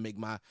how can I make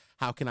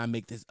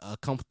this a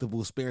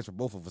comfortable experience for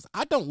both of us.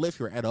 I don't live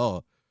here at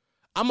all.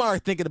 I'm already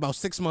thinking about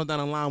 6 months down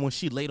the line when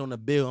she late on the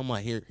bill. I'm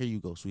like, here you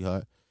go,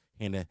 sweetheart.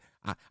 And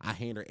I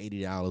hand her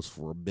 $80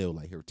 for a bill.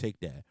 Like, here, take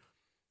that.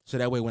 So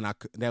that way when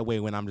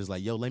I'm just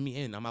like, yo, let me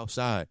in. I'm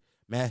outside.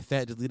 Matter of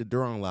fact, just leave the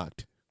door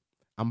unlocked.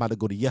 I'm about to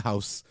go to your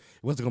house.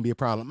 It wasn't gonna be a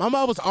problem. My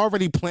mom was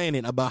already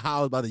planning about how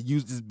I was about to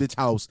use this bitch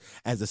house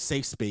as a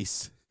safe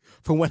space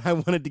for when I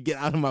wanted to get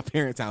out of my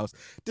parents' house.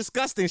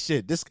 Disgusting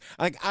shit.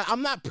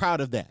 I'm not proud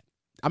of that.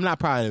 I'm not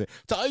proud of it.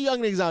 To all you young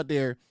niggas out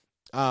there,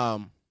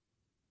 I'm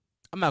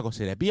not gonna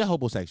say that. Be a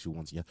homosexual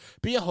once, yeah.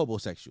 Be a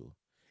homosexual.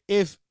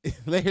 Here's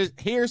what I'm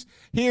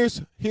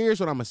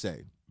gonna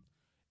say.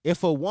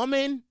 If a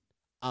woman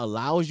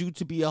allows you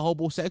to be a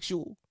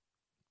homosexual,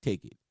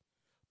 take it.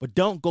 But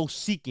don't go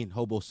seeking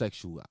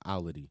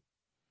homosexuality.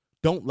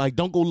 Don't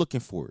go looking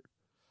for it.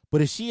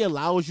 But if she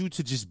allows you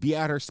to just be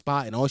at her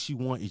spot and all she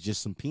wants is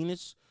just some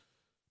penis,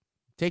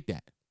 take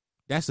that.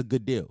 That's a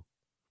good deal.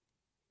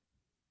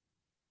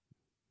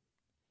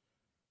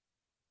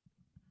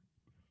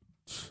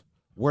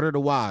 Word of the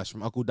wise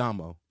from Uncle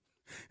Damo.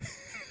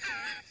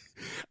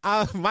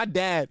 My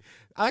dad,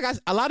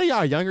 a lot of y'all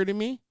are younger than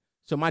me,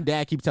 so my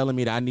dad keep telling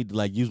me that I need to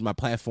like use my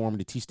platform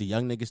to teach the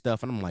young niggas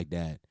stuff, and I'm like,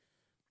 Dad,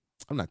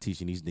 I'm not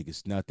teaching these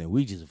niggas nothing.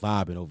 We just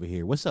vibing over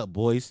here. What's up,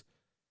 boys?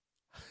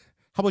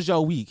 How was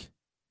y'all week?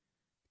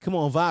 Come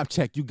on, vibe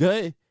check. You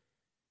good?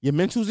 Your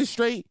mentals is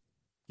straight?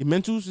 Your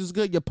mentals is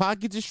good? Your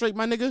pockets is straight,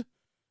 my nigga?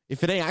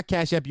 If it ain't, I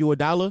cash app you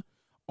 $1.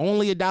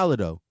 Only $1,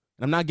 though.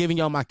 And I'm not giving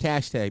y'all my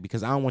cash tag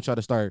because I don't want y'all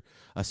to start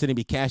sending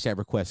me cash app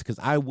requests because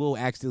I will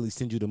accidentally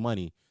send you the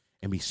money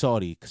and be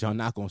salty because y'all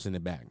not going to send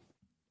it back.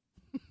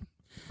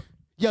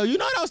 Yo, you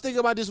know what I was thinking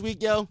about this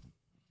week, yo?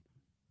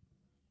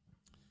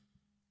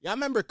 Y'all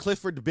remember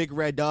Clifford the Big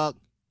Red Dog?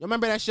 Y'all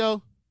remember that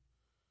show?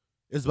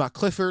 It's about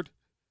Clifford.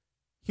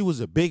 He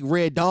was a big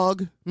red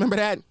dog. Remember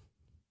that?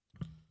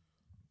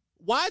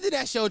 Why did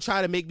that show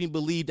try to make me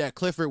believe that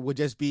Clifford would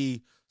just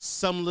be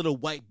some little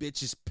white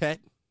bitch's pet?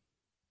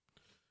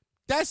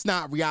 That's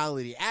not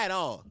reality at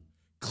all.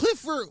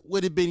 Clifford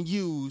would have been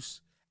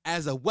used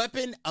as a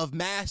weapon of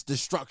mass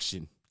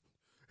destruction.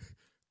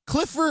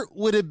 Clifford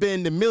would have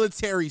been the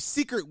military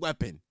secret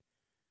weapon.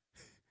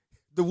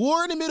 The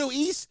war in the Middle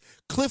East,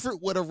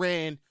 Clifford would have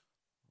ran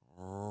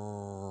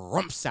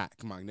rumpsack.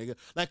 Come on, nigga.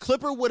 Like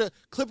Clifford would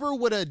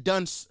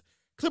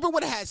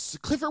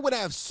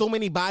have so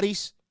many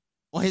bodies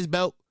on his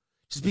belt.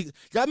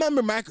 Y'all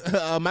remember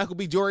Michael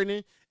B.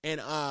 Jordan and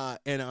a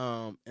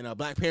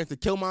Black Panther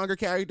Killmonger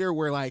character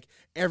where like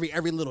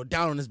every little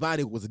dot on his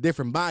body was a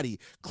different body.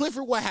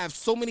 Clifford would have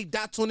so many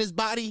dots on his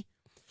body.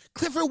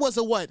 Clifford was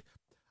a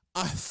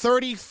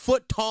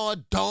 30-foot tall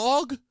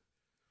dog?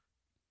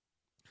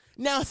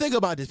 Now think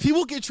about this.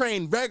 People can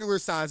train regular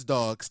sized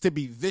dogs to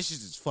be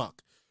vicious as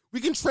fuck. We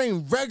can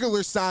train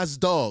regular sized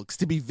dogs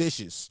to be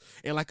vicious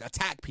and like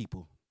attack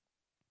people.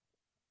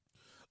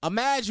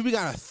 Imagine we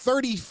got a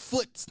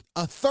 30-foot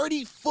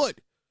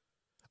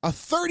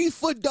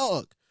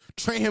dog.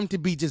 Train him to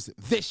be just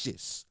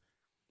vicious.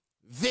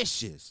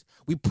 Vicious.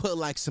 We put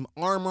like some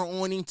armor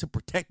on him to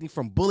protect him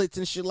from bullets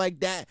and shit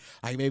like that.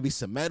 Like maybe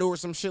some metal or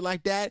some shit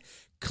like that.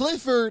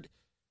 Clifford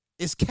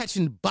is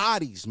catching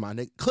bodies, my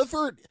nigga.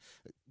 Clifford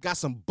got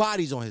some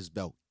bodies on his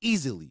belt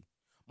easily.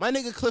 My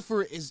nigga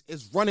Clifford is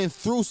running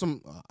through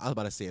some. I was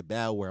about to say a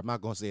bad word. I'm not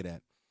gonna say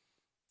that.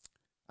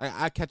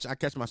 I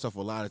catch myself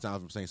a lot of times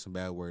from saying some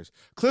bad words.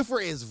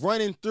 Clifford is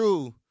running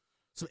through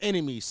some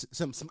enemies,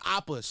 some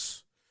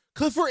oppas.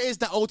 Clifford is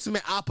the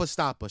ultimate oppa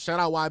stopper. Shout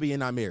out YB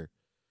and Amir.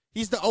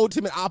 He's the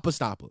ultimate oppa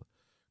stopper.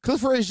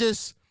 Clifford is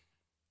just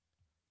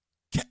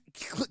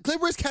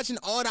Clifford is catching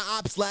all the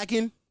ops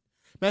lacking.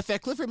 Matter of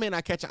fact, Clifford may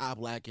not catch an op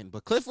lacking,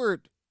 but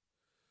Clifford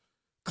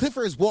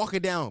is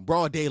walking down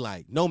broad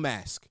daylight, no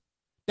mask.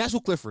 That's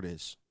what Clifford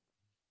is.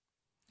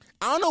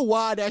 I don't know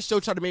why that show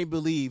tried to make me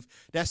believe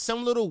that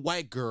some little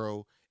white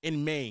girl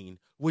in Maine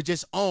would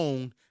just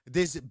own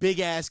this big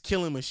ass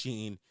killing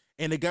machine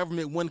and the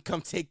government wouldn't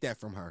come take that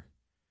from her.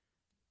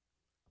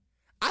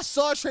 I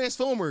saw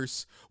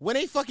Transformers. When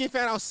they fucking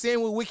found out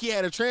Samuel Wiki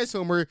had a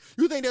Transformer,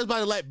 you think they was about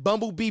to let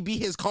Bumblebee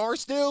beat his car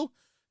still?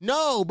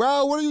 No,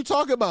 bro. What are you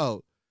talking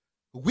about?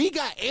 We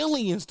got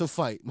aliens to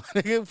fight.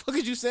 What the fuck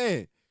is you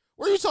saying?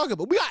 What are you talking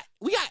about?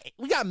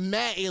 We got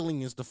mad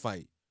aliens to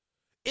fight.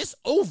 It's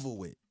over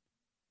with.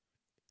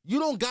 You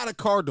don't got a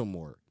car no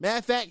more. Matter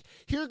of fact,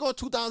 here go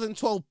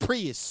 2012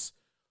 Prius.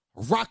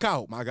 Rock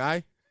out, my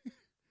guy.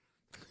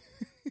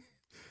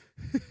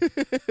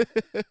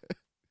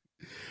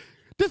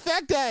 The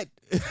fact that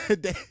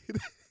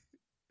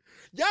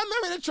y'all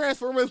remember the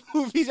Transformers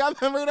movies? Y'all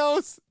remember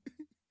those?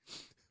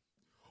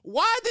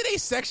 Why did they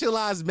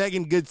sexualize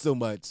Megan Good so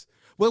much?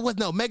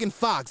 No, Megan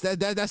Fox.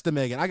 That's the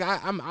Megan.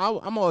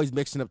 I'm always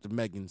mixing up the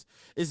Megans.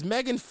 It's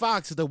Megan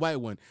Fox is the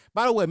white one.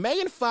 By the way,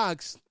 Megan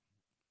Fox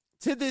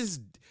to this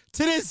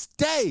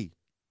day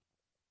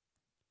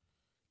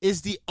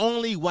is the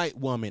only white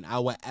woman I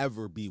will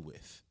ever be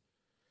with.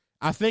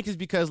 I think it's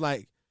because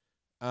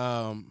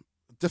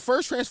the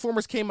first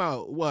Transformers came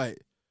out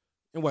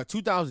in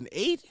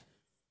 2008?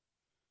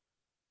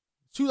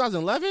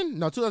 2011?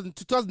 No,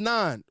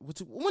 2009.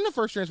 When did the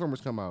first Transformers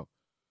come out?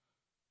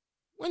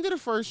 When did the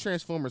first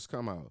Transformers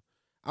come out?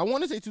 I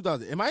want to say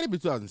 2000. It might have been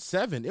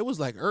 2007. It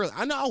was early.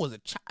 I know I was a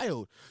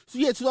child. So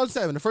yeah,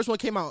 2007. The first one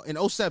came out in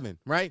 2007,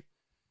 right?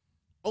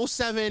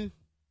 2007,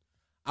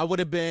 I would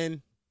have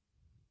been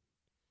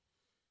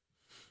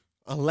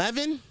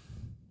 11.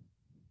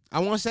 I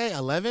want to say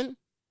 11.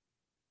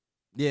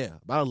 Yeah,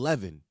 about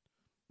 11.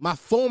 My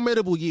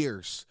formidable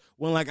years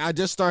when I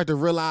just started to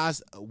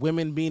realize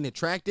women being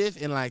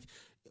attractive, and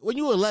when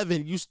you were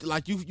 11, you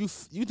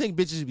think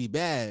bitches would be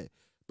bad,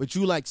 but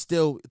you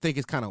still think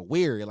it's kind of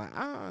weird. You're like,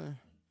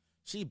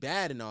 she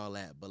bad and all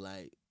that, but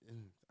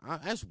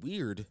that's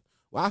weird.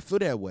 Well, I feel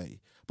that way.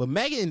 But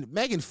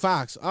Megan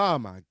Fox, oh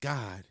my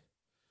God,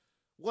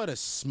 what a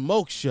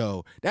smoke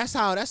show! That's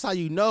how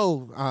you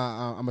know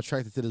I'm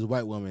attracted to this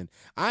white woman.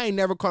 I ain't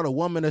never caught a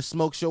woman a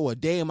smoke show a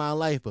day in my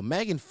life, but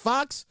Megan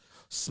Fox,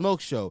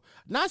 smoke show.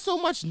 Not so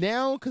much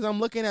now because I'm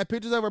looking at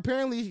pictures of her.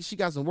 Apparently she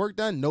got some work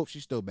done. Nope,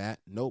 she's still bad.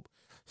 Nope,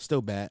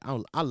 still bad.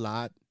 I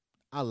lied.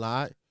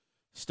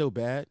 Still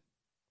bad.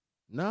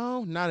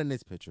 No, not in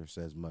this picture.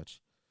 Says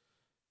much.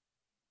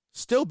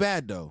 Still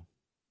bad though.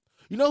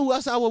 You know who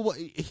else I would?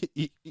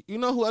 You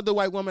know who other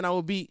white woman I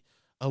would beat?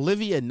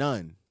 Olivia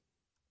Nunn.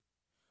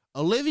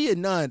 Olivia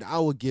Nunn, I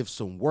would give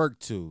some work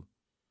to.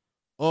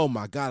 Oh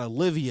my God,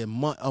 Olivia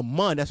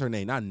Munn. That's her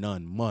name, not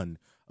Nunn. Munn.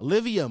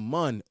 Olivia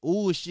Munn.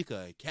 Ooh, she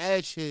could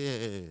catch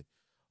it.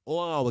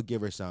 Oh, I would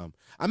give her some.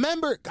 I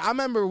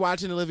remember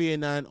watching Olivia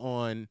Nunn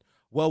on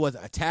what was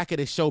Attack of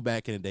the Show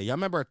back in the day. Y'all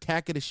remember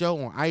Attack of the Show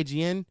on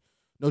IGN?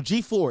 No,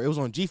 G4. It was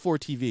on G4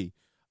 TV.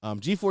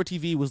 G4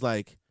 TV was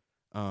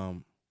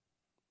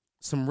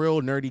some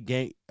real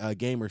nerdy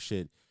gamer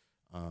shit.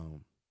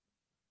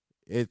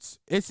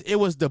 It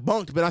was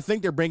debunked, but I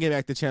think they're bringing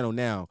back the channel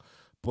now.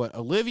 But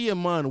Olivia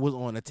Munn was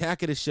on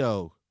Attack of the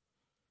Show.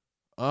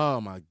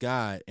 Oh my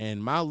God!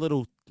 And my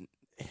little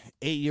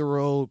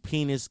 8-year-old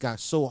penis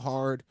got so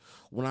hard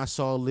when I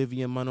saw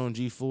Olivia Munn on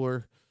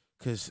G4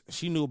 because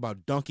she knew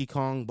about Donkey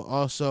Kong, but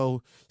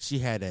also she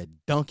had a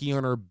donkey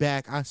on her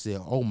back. I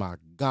said, "Oh my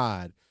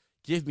God,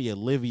 give me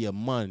Olivia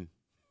Munn."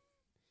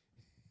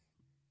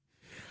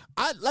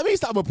 Let me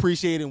stop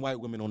appreciating white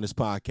women on this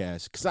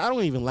podcast because I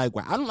don't even like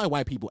I don't like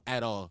white people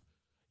at all.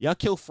 Y'all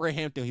killed Fred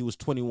Hampton. He was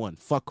 21.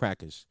 Fuck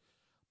crackers.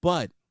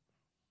 But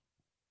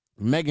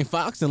Megan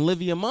Fox and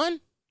Olivia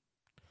Munn,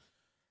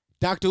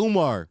 Dr.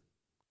 Umar,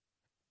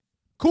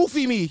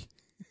 Koofy me.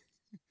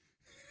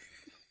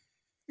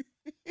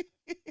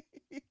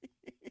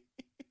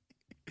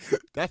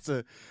 That's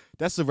a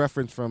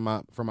reference from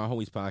my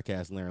homie's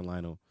podcast, Larry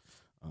Lionel.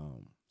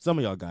 Some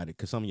of y'all got it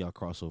because some of y'all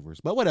crossovers.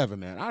 But whatever,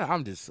 man.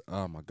 I'm just,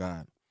 oh my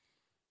God.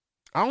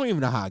 I don't even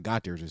know how I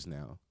got there just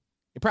now.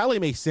 It probably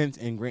makes sense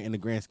in the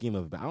grand scheme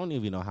of it, but I don't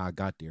even know how I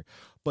got there.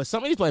 But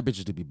some of these white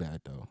bitches do be bad,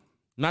 though.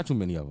 Not too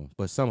many of them,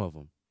 but some of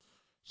them.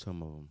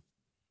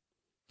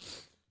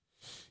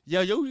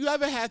 Yo, you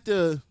ever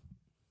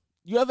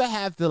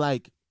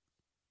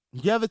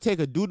take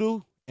a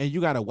doo-doo and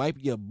you got to wipe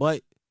your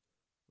butt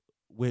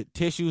with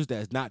tissues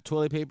that's not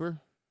toilet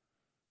paper?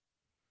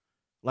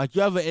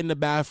 You ever in the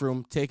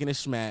bathroom taking a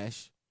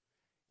smash,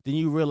 then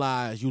you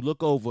realize, you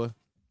look over,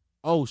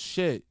 oh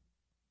shit,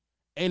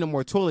 ain't no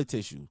more toilet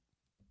tissue.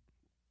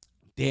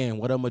 Damn,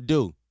 what I'm gonna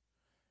do?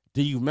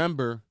 Do you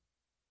remember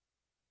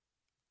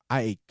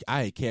I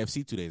ate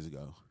KFC 2 days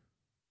ago?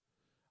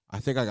 I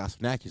think I got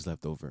some napkins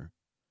left over.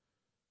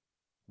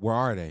 Where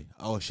are they?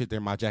 Oh shit, they're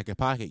in my jacket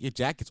pocket. Your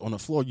jacket's on the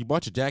floor. You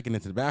brought your jacket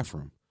into the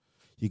bathroom.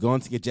 You go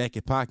into your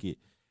jacket pocket.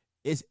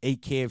 It's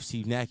 8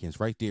 KFC napkins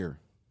right there.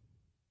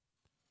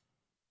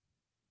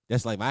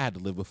 That's life I had to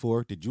live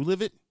before. Did you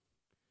live it?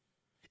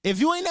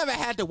 If you ain't never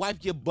had to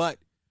wipe your butt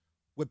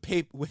with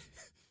paper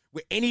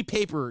with any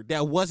paper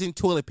that wasn't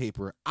toilet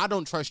paper, I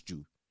don't trust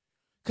you.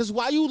 Because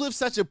why you live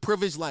such a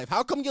privileged life?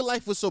 How come your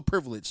life was so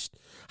privileged?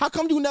 How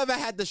come you never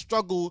had to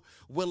struggle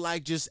with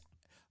like just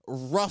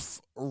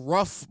rough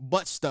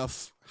butt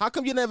stuff? How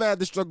come you never had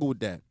to struggle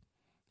with that?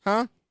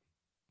 Huh?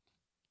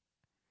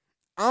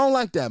 I don't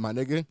like that, my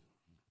nigga.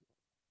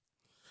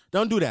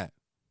 Don't do that.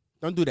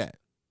 Don't do that.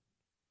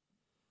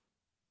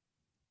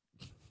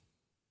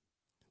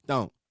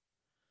 Don't.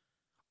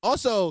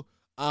 Also,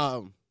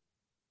 I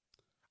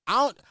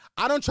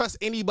don't trust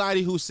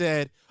anybody who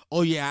said,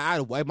 "Oh yeah, I had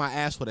to wipe my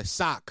ass with a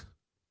sock."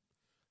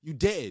 You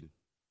did.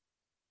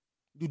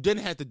 You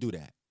didn't have to do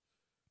that.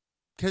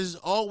 Because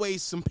there's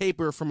always some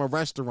paper from a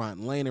restaurant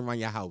laying around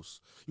your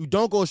house. You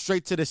don't go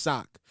straight to the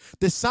sock.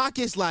 The sock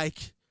is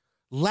like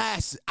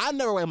last. I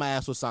never wiped my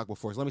ass with a sock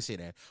before, so let me say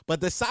that.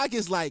 But the sock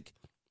is like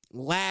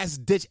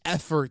last ditch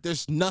effort.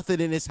 There's nothing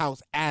in this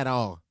house at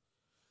all.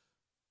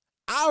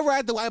 I'd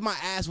rather wipe my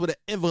ass with an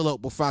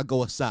envelope before I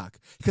go a sock.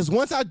 Because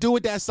once I do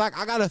with that sock,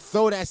 I got to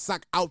throw that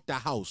sock out the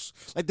house.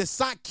 Like the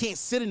sock can't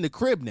sit in the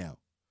crib now.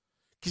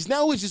 Because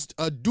now it's just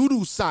a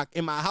doo-doo sock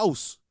in my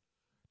house.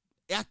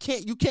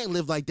 You can't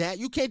live like that.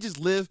 You can't just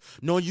live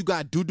knowing you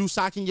got doo-doo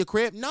sock in your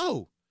crib.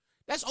 No.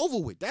 That's over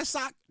with. That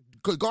sock,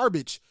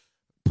 garbage.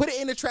 Put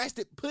it in a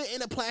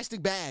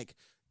plastic bag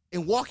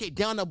and walk it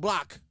down the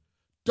block.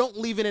 Don't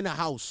leave it in the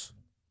house.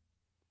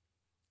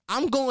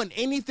 I'm going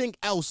anything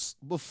else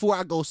before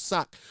I go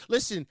sock.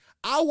 Listen,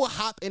 I will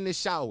hop in the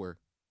shower,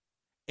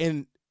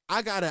 and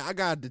I got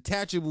a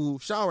detachable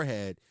shower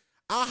head.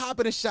 I'll hop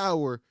in the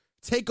shower,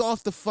 take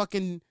off the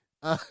fucking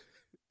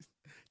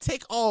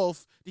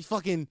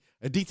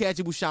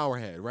detachable shower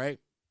head, right?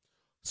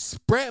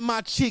 Spread my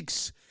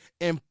cheeks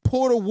and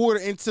pour the water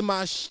into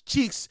my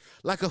cheeks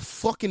like a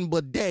fucking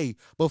bidet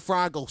before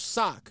I go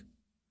sock.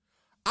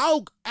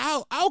 I'll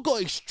go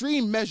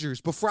extreme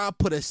measures before I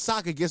put a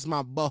sock against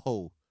my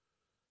butthole.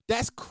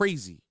 That's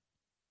crazy.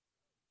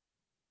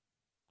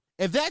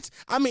 If that's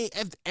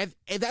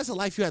a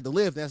life you had to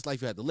live, that's a life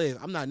you had to live.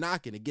 I'm not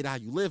knocking it. Get how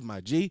you live, my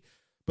G.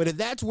 But if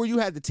that's where you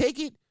had to take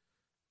it,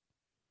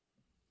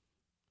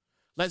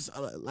 let's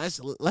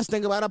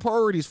think about our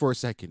priorities for a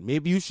second.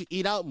 Maybe you should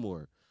eat out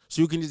more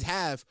so you can just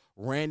have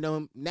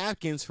random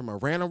napkins from a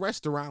random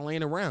restaurant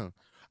laying around.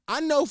 I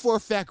know for a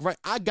fact, right?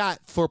 I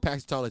got 4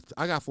 packs of toilet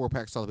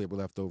paper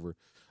left over,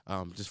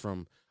 just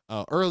from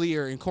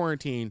earlier in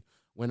quarantine.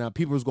 When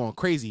people was going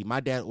crazy,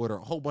 my dad ordered a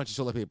whole bunch of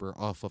toilet paper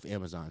off of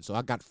Amazon. So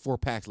I got 4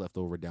 packs left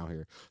over down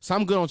here. So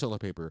I'm good on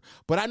toilet paper.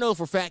 But I know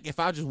for a fact if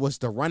I just was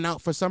to run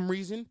out for some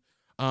reason,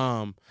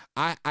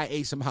 I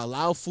ate some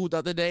halal food the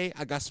other day.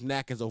 I got some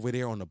napkins over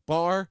there on the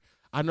bar.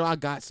 I know I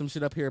got some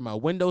shit up here in my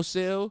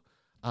windowsill.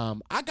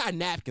 I got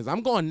napkins.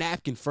 I'm going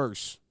napkin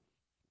first.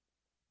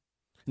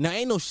 Now,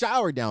 ain't no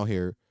shower down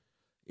here.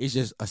 It's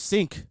just a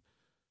sink.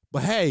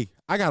 But hey,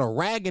 I got a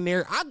rag in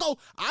there.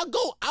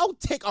 I'll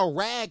take a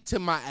rag to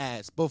my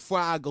ass before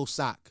I go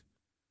sock.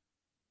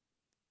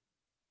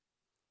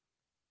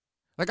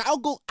 Like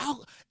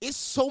it's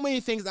so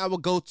many things I will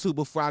go to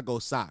before I go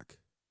sock.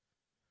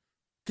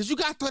 Cause you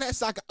gotta throw that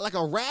sock like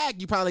a rag,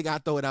 you probably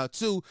gotta throw it out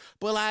too.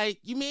 But like,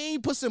 you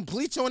mean put some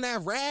bleach on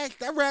that rag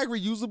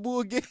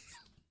reusable again?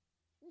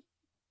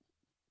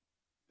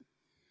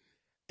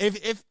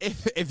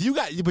 If you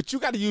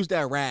got to use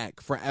that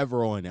rag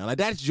forever on now. Like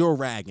that's your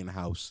rag in the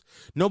house.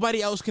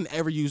 Nobody else can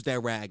ever use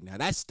that rag now.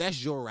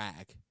 That's your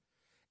rag.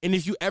 And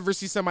if you ever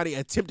see somebody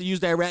attempt to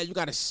use that rag, you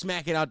got to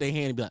smack it out their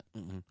hand and be like,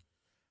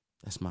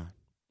 that's mine.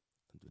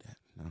 Don't do that.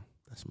 No,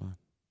 that's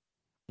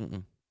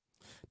mine.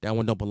 That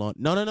one don't belong.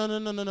 No.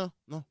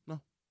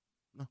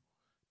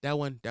 That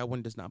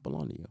one does not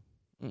belong to you.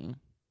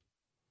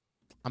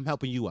 I'm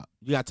helping you out.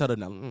 You got to tell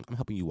them, I'm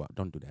helping you out.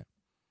 Don't do that.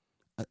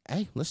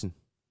 Hey, listen.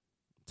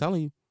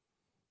 Telling you,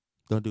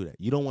 don't do that.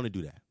 You don't want to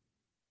do that.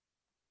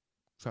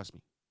 Trust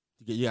me.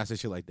 You gotta say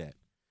shit like that.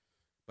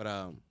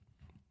 But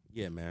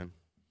yeah, man.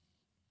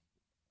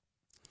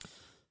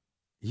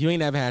 You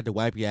ain't ever had to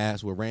wipe your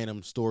ass with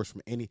random stores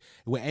from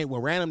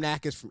with random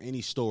napkins from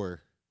any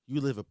store.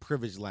 You live a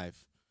privileged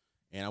life,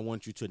 and I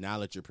want you to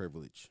acknowledge your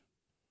privilege.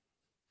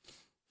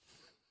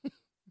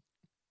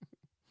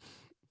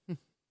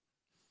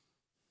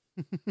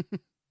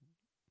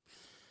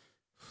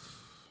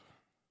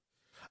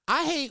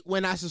 I hate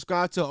when I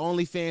subscribe to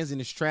OnlyFans and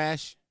it's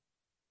trash.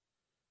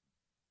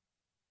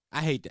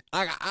 I hate that.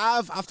 Like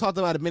I've talked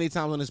about it many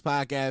times on this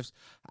podcast.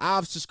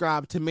 I've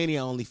subscribed to many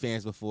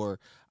OnlyFans before.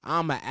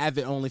 I'm an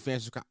avid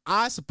OnlyFans subscriber.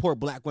 I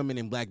support black women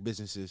and black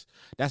businesses.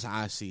 That's how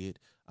I see it.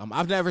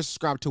 I've never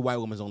subscribed to white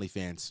women's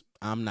OnlyFans.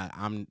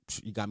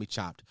 You got me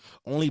chopped.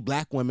 Only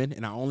black women,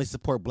 and I only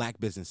support black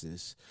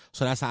businesses.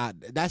 So that's how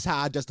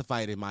I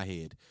justify it in my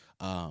head.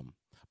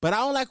 But I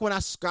don't like when I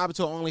subscribe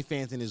to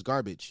OnlyFans and it's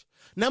garbage.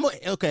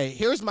 Okay,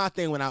 here's my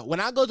thing when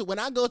I go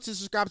to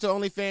subscribe to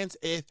OnlyFans,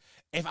 if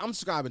I'm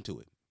subscribing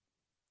to it,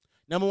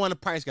 number one, the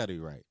price got to be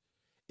right.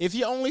 If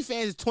your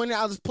OnlyFans is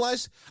 $20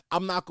 plus,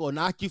 I'm not gonna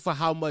knock you for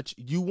how much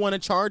you want to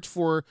charge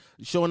for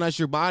showing us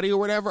your body or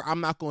whatever.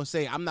 I'm not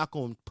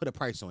gonna put a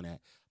price on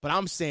that. But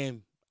I'm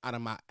saying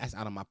that's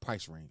out of my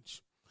price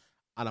range,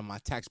 out of my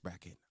tax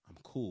bracket. I'm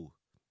cool.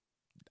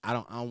 I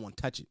don't want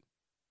to touch it.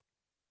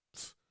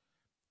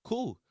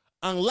 Cool.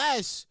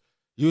 Unless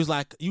you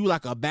like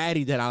a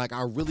baddie that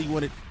I really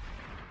wanted.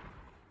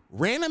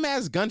 Random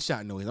ass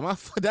gunshot noise.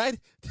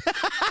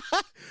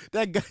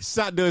 That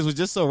gunshot noise was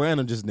just so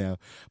random just now.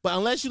 But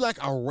unless you like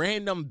a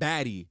random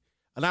baddie,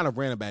 not a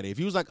random baddie. If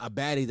you was like a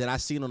baddie that I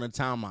seen on the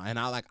timeline and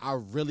I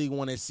really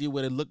want to see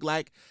what it looked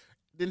like,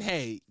 then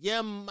hey,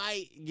 you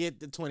might get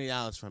the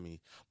 $20 from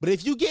me. But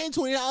if you getting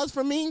 $20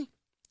 from me,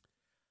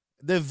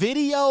 the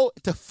video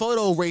to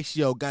photo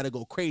ratio gotta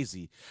go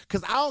crazy.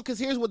 Cause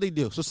here's what they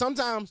do. So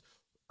sometimes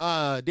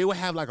they would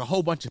have like a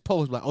whole bunch of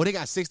posts, like, oh, they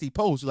got 60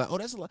 posts. You're like, oh,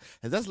 that's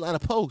a lot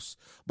of posts.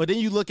 But then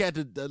you look at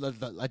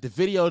the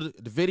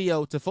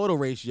video to photo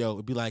ratio,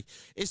 it'd be like,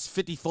 it's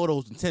 50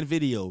 photos and 10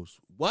 videos.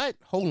 What?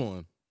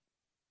 Hold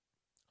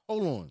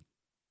on.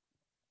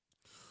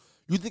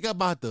 You think I'm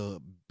about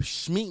to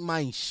schmeek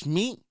my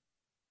schmeek?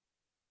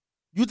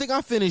 You think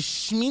I'm finna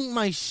schmeek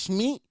my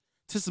schmeek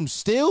to some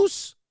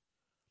stills?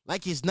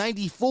 Like it's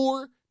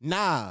 94?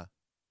 Nah.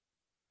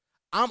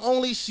 I'm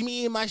only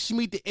schmeeing my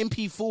schmeek to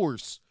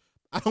MP4s.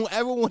 I don't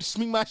ever want to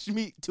schmeek my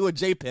schmeek to a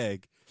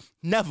JPEG.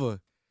 Never.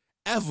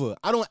 Ever.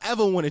 I don't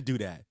ever want to do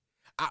that.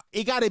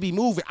 It got to be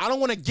moving. I don't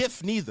want a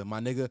GIF neither, my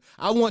nigga.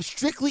 I want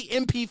strictly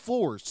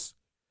MP4s.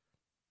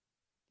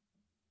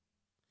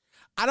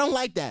 I don't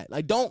like that.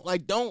 Don't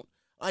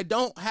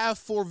have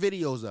 4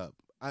 videos up.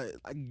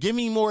 Give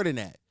me more than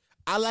that.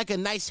 I like a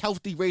nice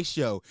healthy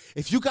ratio.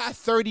 If you got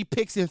 30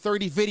 pics and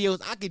 30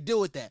 videos, I could deal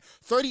with that.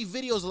 30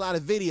 videos, a lot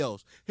of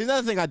videos. Here's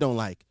another thing I don't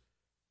like.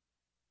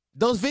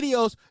 Those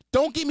videos,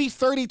 don't give me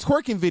 30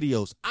 twerking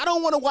videos. I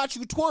don't want to watch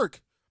you twerk.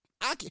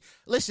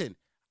 Listen,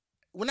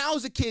 when I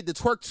was a kid, the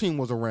twerk team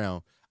was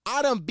around.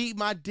 I done beat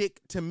my dick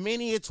to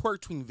many a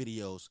twerk team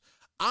videos.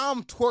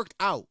 I'm twerked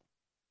out.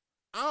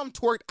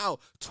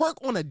 Twerk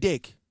on a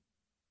dick.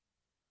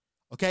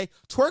 Okay?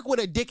 Twerk with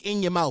a dick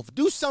in your mouth.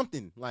 Do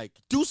something.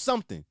 Do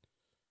something.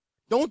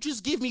 Don't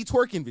just give me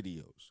twerking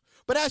videos.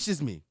 But that's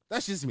just me.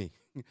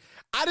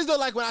 I just don't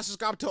like when I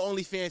subscribe to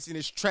OnlyFans and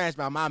it's trash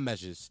by my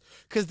measures.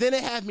 Because then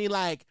it have me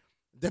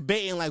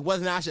debating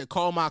whether or not I should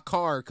call my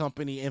car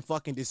company and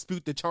fucking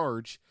dispute the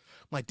charge.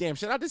 I'm like, damn,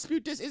 should I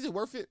dispute this? Is it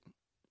worth it?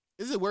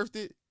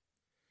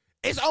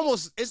 It's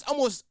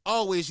almost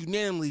always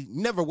unanimously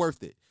never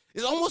worth it.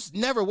 It's almost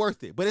never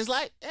worth it. But it's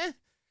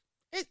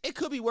it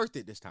could be worth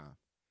it this time.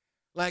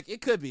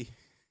 It could be.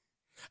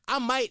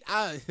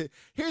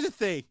 Here's the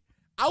thing.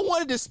 I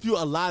want to dispute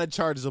a lot of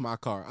charges on my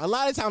car. A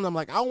lot of times I'm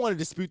like, I want to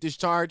dispute this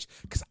charge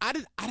because I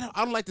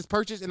don't like this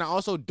purchase, and I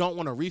also don't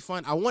want a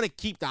refund. I want to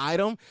keep the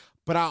item,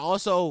 but I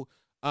also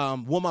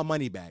want my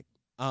money back.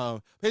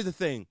 Here's the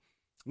thing.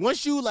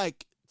 Once you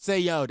say,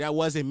 yo, that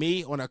wasn't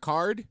me on a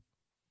card,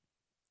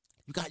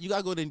 you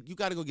gotta go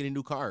get a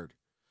new card.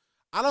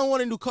 I don't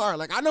want a new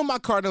card. I know my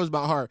card numbers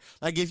by heart.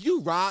 If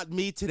you robbed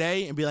me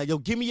today and be like, yo,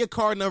 give me your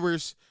card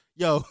numbers,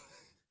 yo,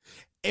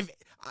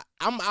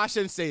 I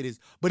shouldn't say this,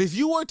 but if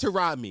you were to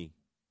rob me,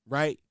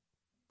 right,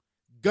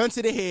 gun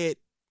to the head,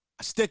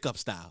 stick up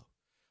style,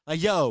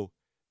 yo,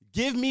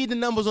 give me the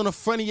numbers on the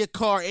front of your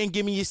car and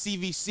give me your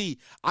CVC.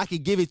 I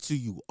could give it to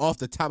you off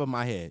the top of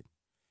my head.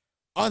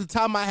 Off the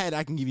top of my head,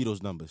 I can give you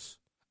those numbers.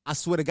 I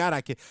swear to God, I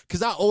can,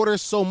 because I order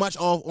so much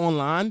off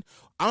online.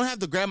 I don't have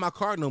to grab my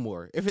card no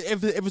more. If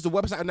it's a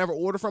website I never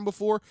ordered from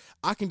before,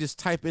 I can just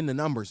type in the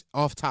numbers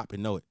off top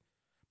and know it.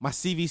 My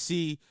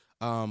CVC.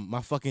 My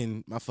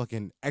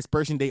fucking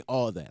expiration date,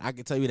 all of that. I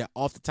can tell you that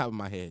off the top of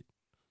my head.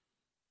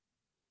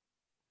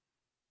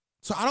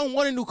 So I don't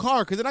want a new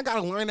card because then I gotta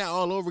learn that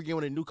all over again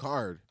with a new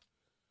card.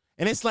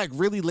 And it's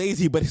really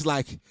lazy, but it's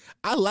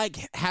I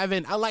like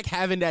having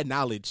that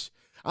knowledge.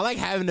 I like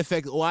having the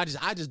fact,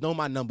 I just know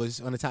my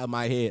numbers on the top of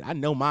my head. I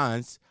know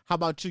mines. How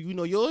about you? You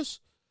know yours?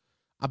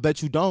 I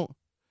bet you don't.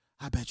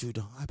 Yeah,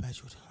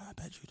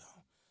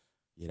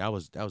 that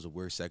was a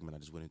weird segment I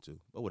just went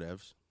into. But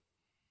whatevs.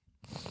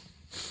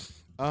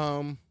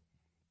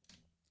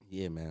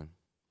 Yeah, man.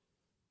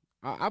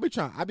 I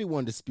be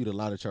wanting to dispute a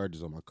lot of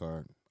charges on my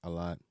card. A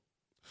lot.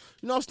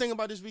 You know what I was thinking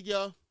about this week,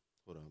 y'all?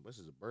 Hold on. This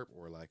is a burp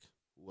or I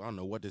don't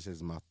know what this is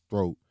in my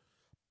throat.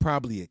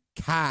 Probably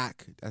a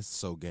cock. That's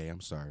so gay.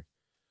 I'm sorry.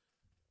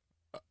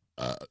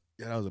 Yeah,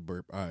 that was a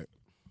burp. All right.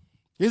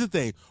 Here's the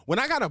thing. When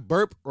I got a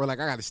burp or I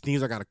got a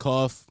sneeze or I got a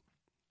cough,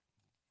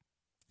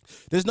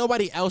 there's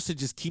nobody else to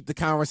just keep the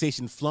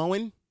conversation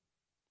flowing.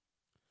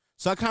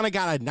 So I kind of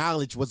got to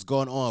acknowledge what's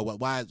going on,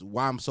 why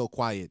I'm so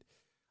quiet.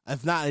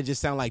 If not, it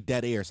just sounds like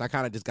dead air. So I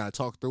kind of just got to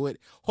talk through it.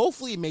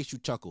 Hopefully it makes you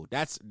chuckle.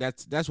 That's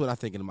what I'm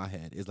thinking in my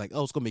head. It's it's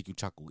going to make you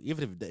chuckle.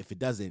 Even if it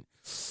doesn't,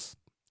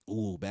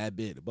 ooh, bad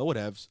bit. But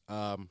whatevs.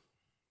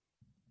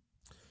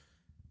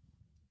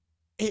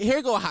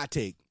 Here go a hot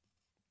take.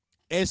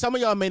 And some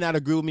of y'all may not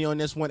agree with me on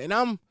this one. And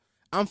I'm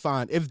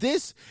fine. If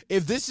this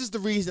is the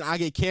reason I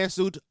get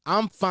canceled,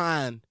 I'm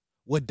fine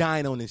with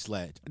dying on this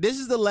ledge. This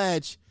is the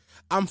ledge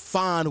I'm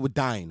fine with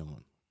dying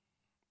on.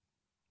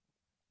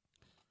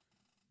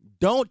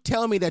 Don't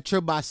tell me that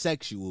you're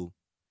bisexual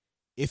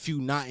if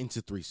you're not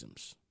into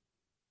threesomes.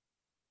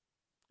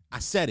 I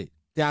said it.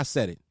 Yeah, I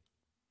said it.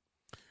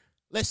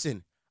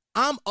 Listen,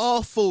 I'm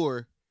all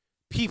for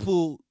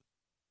people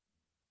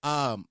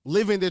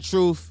living their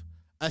truth,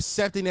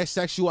 accepting their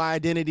sexual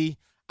identity.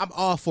 I'm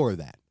all for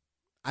that.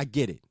 I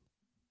get it.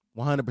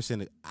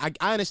 100%. I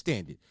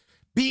understand it.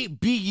 Be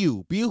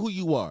you. Be who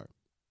you are.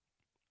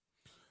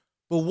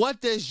 But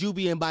what does you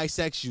being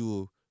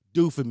bisexual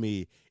do for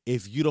me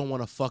if you don't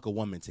want to fuck a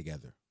woman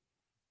together?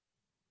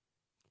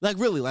 Like,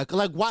 really? Like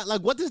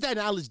what does that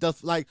knowledge do?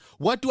 Like,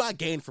 what do I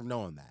gain from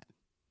knowing that?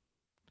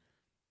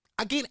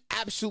 I gain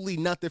absolutely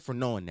nothing from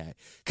knowing that.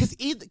 Because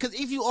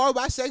if you are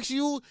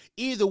bisexual,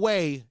 either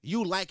way,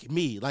 you like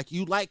me. Like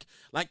you like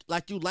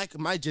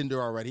my gender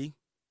already,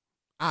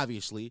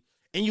 obviously,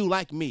 and you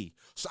like me.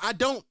 So I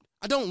don't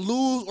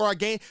lose or I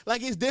gain.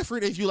 Like, it's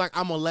different if you like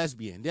I'm a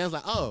lesbian. Then it's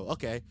like, oh,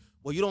 okay.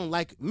 Well, you don't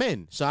like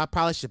men, so I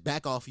probably should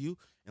back off you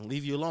and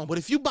leave you alone. But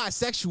if you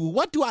bisexual,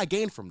 what do I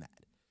gain from that?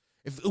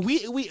 If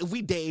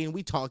we dating,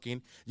 we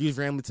talking, you just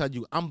randomly tell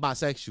you I'm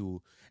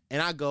bisexual,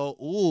 and I go,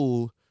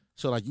 ooh.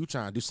 So, like, you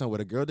trying to do something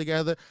with a girl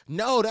together?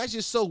 No, that's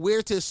just so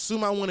weird to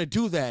assume I want to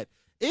do that.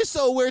 It's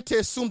so weird to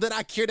assume that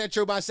I care that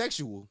you're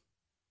bisexual.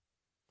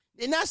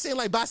 And not saying,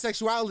 like,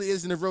 bisexuality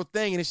isn't a real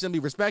thing and it shouldn't be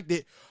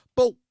respected,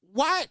 but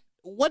what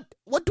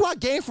do I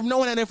gain from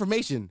knowing that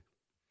information?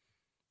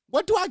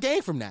 What do I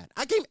gain from that?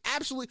 I gain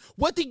absolutely...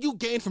 What did you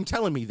gain from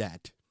telling me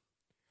that?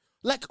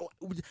 Like,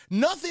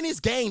 nothing is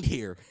gained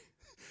here.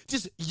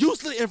 Just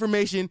useless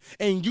information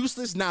and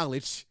useless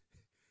knowledge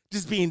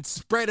just being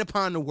spread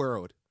upon the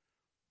world.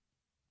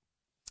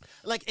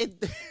 Like,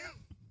 it,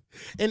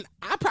 and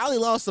I probably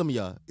lost some of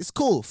y'all. It's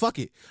cool. Fuck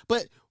it.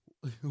 But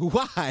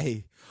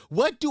why?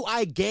 What do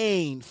I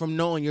gain from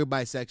knowing you're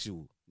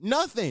bisexual?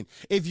 Nothing.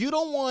 If you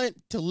don't want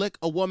to lick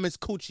a woman's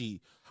coochie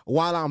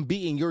while I'm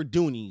beating your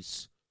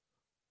doonies,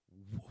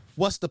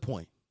 what's the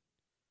point?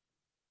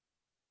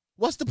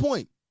 What's the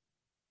point?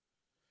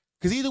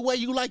 Because either way,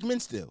 you like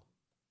men still.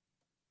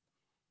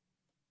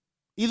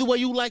 Either way,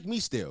 you like me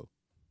still.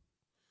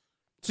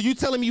 So you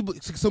telling me, you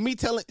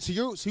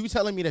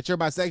telling me that you're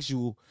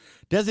bisexual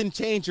doesn't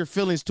change your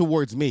feelings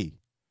towards me.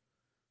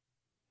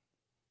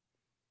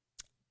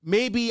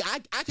 Maybe I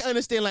can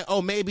understand, like,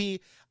 oh,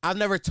 maybe I've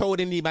never told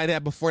anybody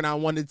that before and I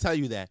wanted to tell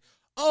you that.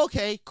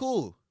 Okay,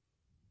 cool.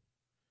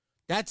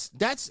 That's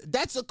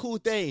a cool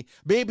thing.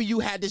 Maybe you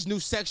had this new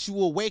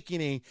sexual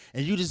awakening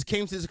and you just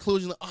came to this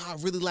conclusion, like, oh,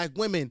 I really like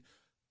women.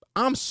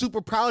 I'm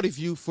super proud of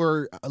you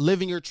for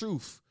living your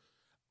truth.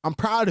 I'm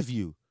proud of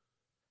you.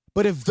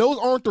 But if those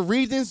aren't the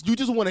reasons, you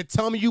just want to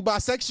tell me you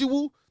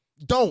bisexual,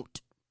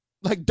 don't.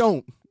 Like,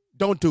 don't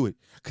do it.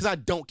 Because I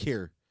don't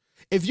care.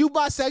 If you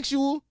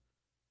bisexual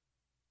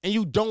and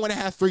you don't want to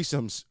have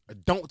threesomes,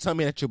 don't tell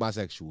me that you're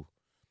bisexual.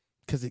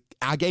 Because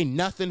I gain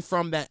nothing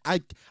from that.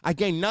 I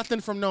gain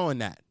nothing from knowing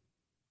that.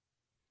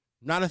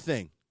 Not a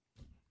thing.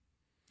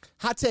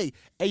 Hot take.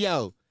 Hey,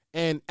 yo,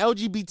 and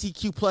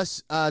LGBTQ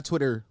plus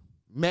Twitter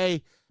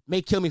may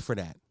kill me for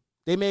that.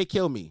 They may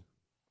kill me.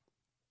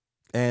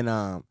 And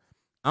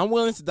I'm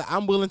willing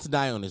to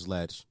die on this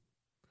ledge.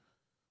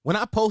 When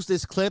I post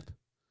this clip,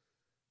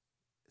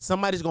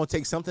 somebody's gonna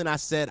take something I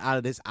said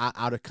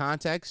out of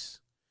context,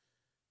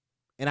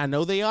 and I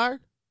know they are.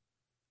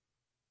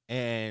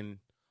 And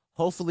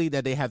hopefully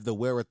that they have the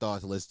wherewithal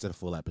to listen to the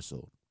full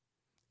episode.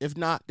 If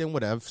not, then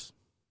whatevs.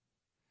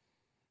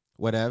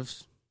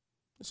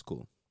 It's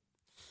cool.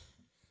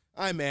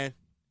 All right, man.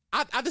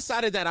 I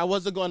decided that I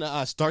wasn't going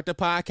to start the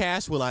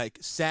podcast with, like,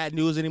 sad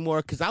news anymore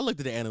because I looked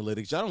at the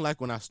analytics. Y'all don't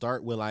like when I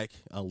start with, like,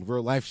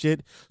 real life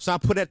shit. So I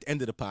put it at the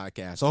end of the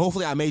podcast. So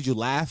hopefully I made you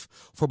laugh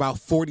for about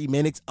 40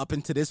 minutes up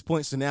until this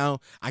point. So now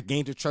I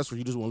gained your trust where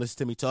you just want to listen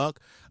to me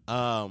talk.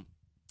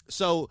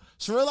 So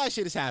some real life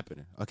shit is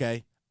happening,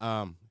 okay?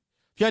 If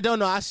y'all don't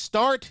know, I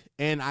start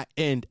and I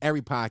end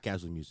every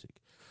podcast with music.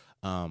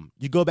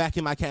 You go back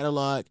in my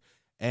catalog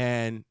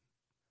and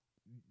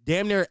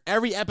damn near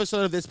every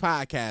episode of this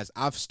podcast,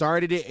 I've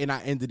started it and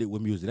I ended it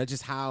with music. That's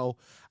just how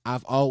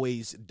I've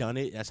always done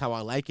it. That's how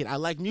I like it. I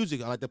like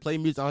music. I like to play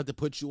music. I like to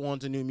put you on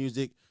to new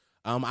music.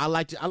 I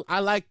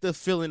like the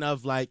feeling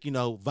of, like, you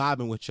know,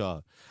 vibing with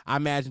y'all. I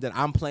imagine that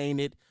I'm playing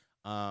it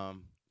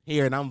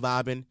here and I'm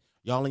vibing.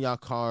 Y'all in y'all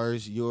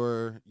cars.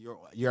 You're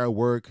at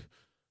work.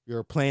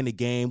 You're playing the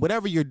game.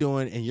 Whatever you're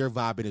doing, and you're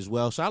vibing as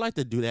well. So I like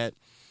to do that.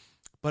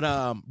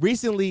 But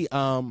recently,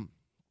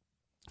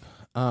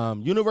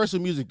 Universal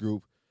Music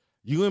Group,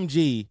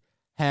 UMG,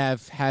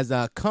 has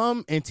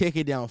come and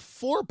taken down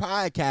 4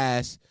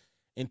 podcasts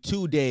in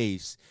 2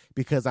 days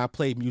because I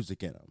played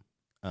music in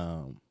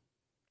them.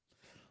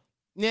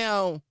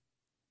 Now,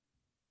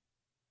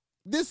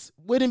 this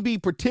wouldn't be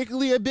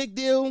particularly a big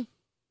deal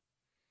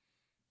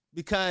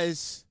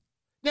because,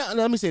 now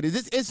let me say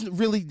this isn't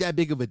really that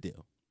big of a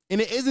deal. And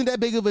it isn't that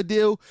big of a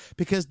deal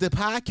because the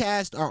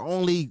podcasts are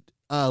only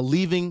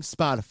leaving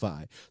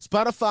Spotify.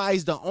 Spotify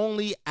is the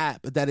only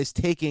app that is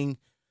taking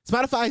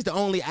Spotify is the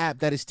only app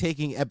that is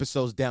taking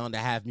episodes down that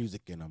have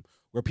music in them.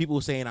 Where people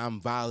are saying I'm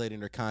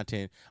violating their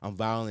content, I'm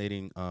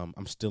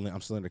stealing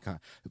their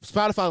content.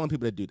 Spotify only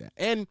people that do that,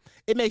 and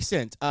it makes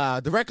sense.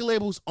 The record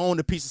labels own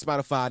a piece of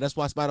Spotify. That's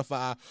why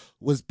Spotify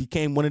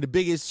became one of the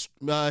biggest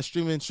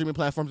streaming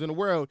platforms in the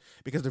world,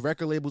 because the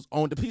record labels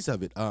owned a piece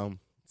of it.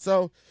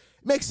 So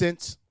it makes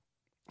sense.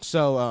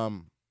 So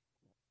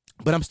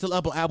but I'm still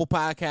up on Apple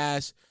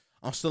Podcasts.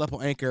 I'm still up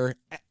on Anchor.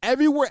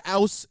 Everywhere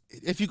else,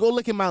 if you go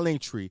look at my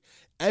link tree,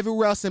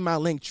 everywhere else in my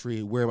link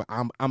tree where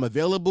I'm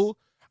available,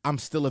 I'm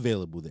still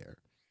available there.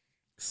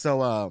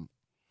 So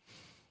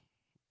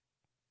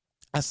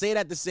I say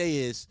that to say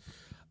is,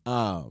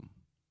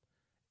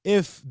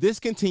 if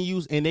this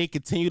continues and they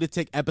continue to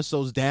take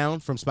episodes down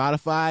from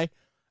Spotify,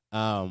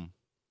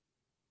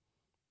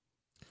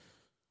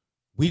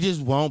 we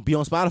just won't be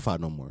on Spotify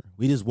no more.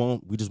 We just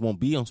won't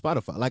be on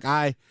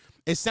Spotify.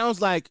 It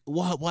sounds like,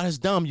 what is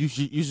dumb. You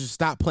should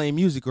stop playing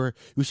music, or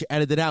you should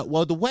edit it out.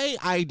 Well, the way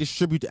I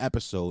distribute the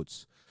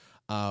episodes,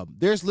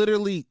 there's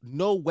literally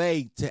no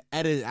way to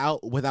edit it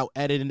out without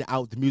editing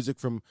out the music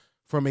from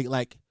it.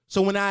 Like,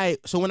 so when I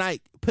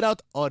put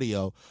out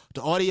the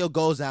audio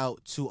goes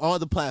out to all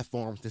the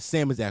platforms the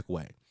same exact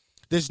way.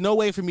 There's no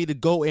way for me to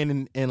go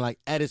in and like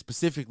edit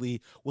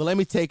specifically. Well, let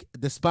me take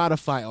the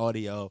Spotify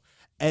audio,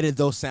 edit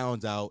those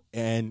sounds out,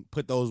 and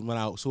put those one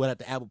out. So that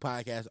the Apple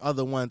Podcast,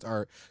 other ones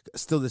are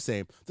still the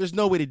same. There's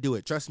no way to do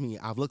it. Trust me,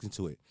 I've looked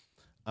into it.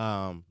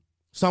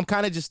 So I'm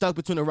kind of just stuck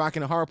between a rock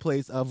and a hard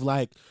place of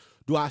like,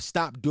 do I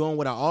stop doing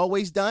what I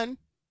always done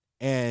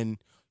and,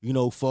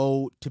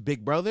 fold to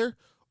Big Brother?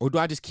 Or do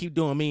I just keep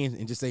doing me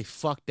and just say,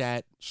 fuck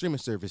that streaming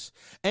service?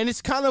 And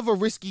it's kind of a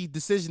risky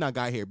decision I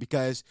got here,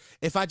 because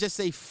if I just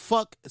say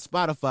fuck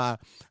Spotify,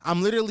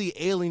 I'm literally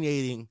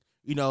alienating,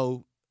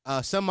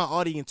 some of my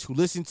audience who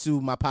listen to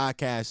my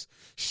podcast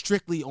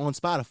strictly on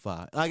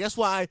Spotify. Like, that's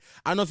why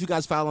I don't know if you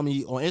guys follow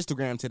me on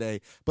Instagram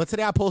today, but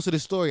today I posted a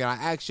story and I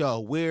asked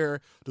y'all, where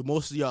do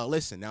most of y'all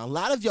listen? Now, a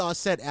lot of y'all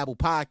said Apple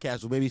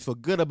Podcasts, or maybe feel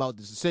good about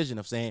this decision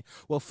of saying,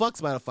 well, fuck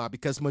Spotify,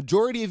 because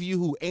majority of you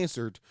who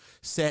answered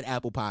said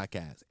Apple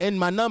Podcasts. And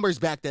my numbers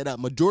back that up.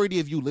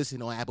 Majority of you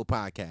listen on Apple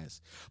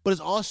Podcasts. But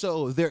it's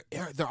also, there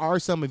are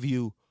some of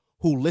you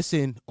who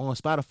listen on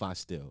Spotify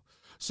still.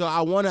 So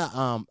I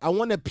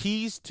wanna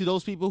appease to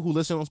those people who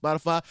listen on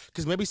Spotify,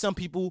 because maybe some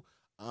people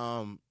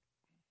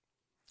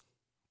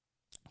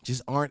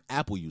just aren't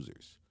Apple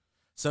users.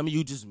 Some of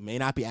you just may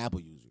not be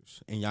Apple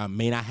users, and y'all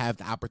may not have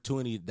the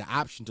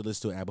option to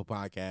listen to an Apple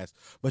Podcast,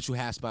 but you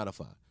have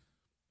Spotify.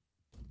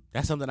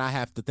 That's something I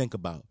have to think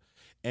about.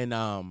 And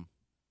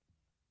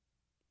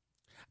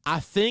I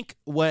think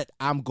what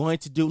I'm going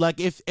to do, like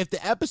if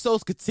the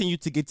episodes continue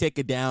to get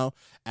taken down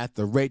at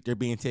the rate they're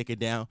being taken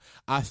down,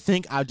 I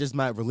think I just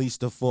might release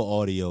the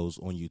full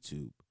audios on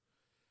YouTube,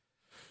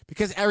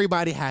 because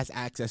everybody has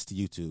access to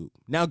YouTube.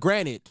 Now,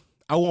 granted,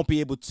 I won't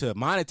be able to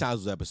monetize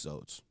those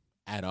episodes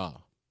at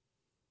all.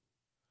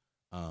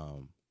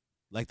 The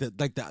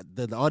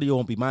audio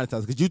won't be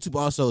monetized, because YouTube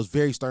also is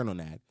very stern on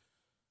that.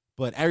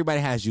 But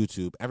everybody has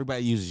YouTube.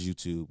 Everybody uses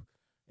YouTube,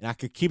 and I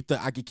could keep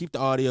the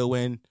audio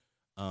in.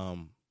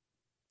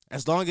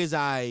 As long as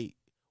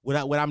what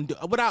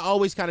I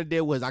always kind of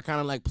did was I kind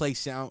of like play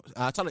sound.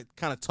 I try to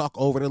kind of talk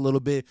over it a little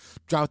bit,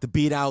 drop the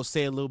beat out,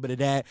 say a little bit of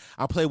that.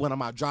 I'll play one of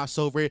my drops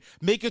over it,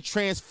 make it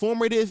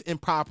transformative in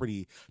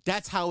property.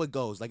 That's how it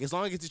goes. Like, as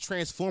long as it's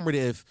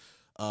transformative,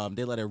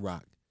 they let it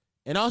rock.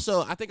 And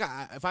also, I think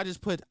if I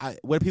just put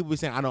what people be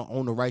saying, I don't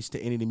own the rights to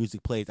any of the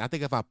music plays. I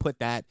think if I put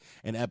that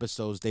in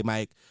episodes, they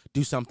might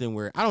do something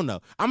where, I don't know.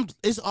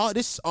 This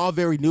is all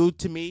very new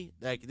to me.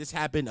 Like, this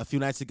happened a few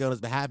nights ago.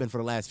 It's been happening for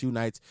the last few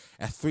nights.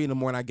 At 3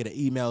 a.m, I get an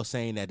email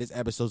saying that this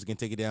episode's gonna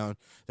take it down.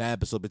 That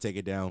episode been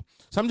taken down.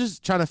 So I'm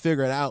just trying to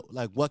figure it out.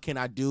 Like, what can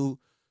I do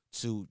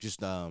to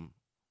just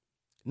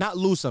not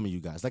lose some of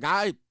you guys? Like,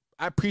 I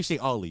appreciate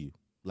all of you.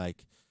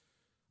 Like,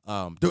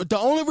 the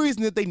only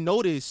reason that they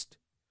noticed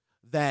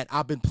that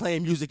I've been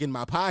playing music in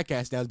my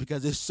podcast now is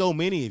because there's so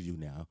many of you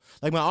now.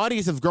 Like, my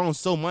audience have grown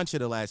so much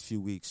in the last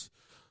few weeks.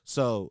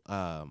 So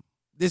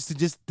this is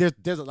just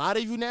there's a lot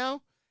of you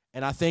now,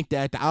 and I think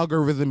that the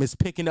algorithm is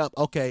picking up.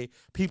 Okay,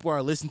 people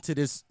are listening to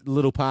this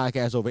little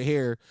podcast over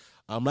here.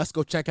 Let's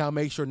go check out,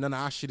 make sure none of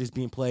our shit is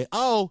being played.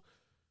 Oh,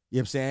 you know what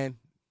I'm saying?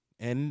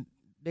 And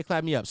they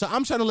clap me up. So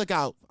I'm trying to look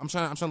out. I'm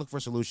trying to look for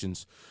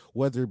solutions,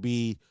 whether it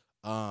be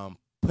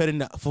putting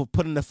the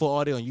full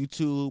audio on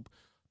YouTube,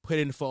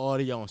 putting the full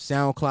audio on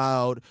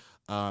SoundCloud,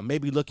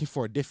 maybe looking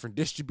for a different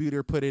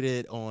distributor, putting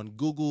it on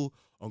Google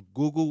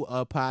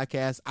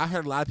Podcasts. I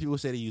heard a lot of people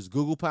say they use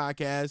Google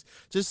Podcasts.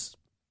 Just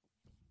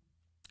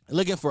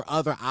looking for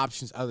other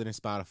options other than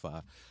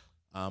Spotify.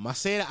 I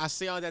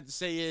say all that to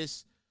say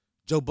is,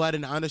 Joe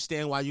Budden, I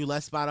understand why you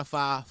left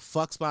Spotify.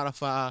 Fuck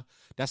Spotify.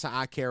 That's how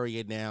I carry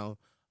it now.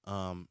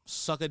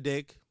 Suck a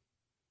dick.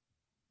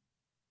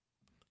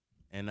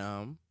 And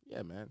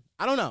yeah, man.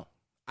 I don't know.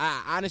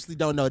 I honestly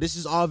don't know. This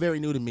is all very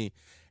new to me,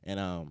 and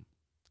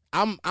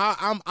I'm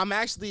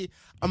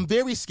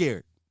very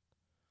scared,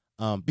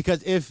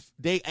 because if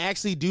they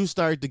actually do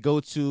start to go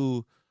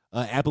to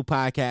Apple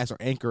Podcasts or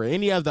Anchor or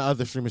any of the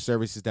other streaming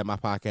services that my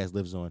podcast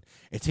lives on,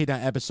 and take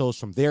down episodes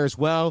from there as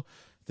well,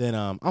 then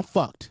I'm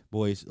fucked,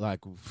 boys. Like,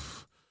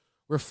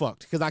 we're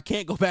fucked because I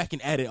can't go back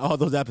and edit all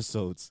those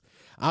episodes.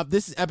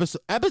 This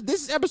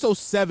is episode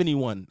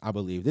 71, I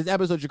believe. This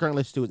episode you're currently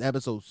listening to is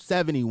episode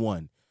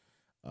 71.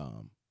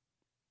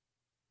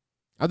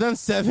 I've done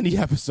 70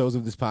 episodes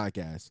of this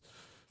podcast,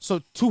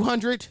 so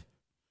 200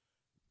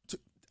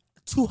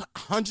 of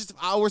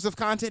hours of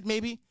content,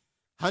 maybe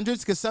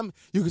hundreds, because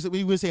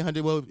we would say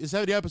 100. Well, it's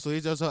 70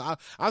 episodes. So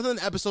I've done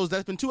episodes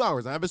that's been 2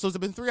 hours. Episodes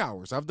have been 3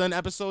 hours. I've done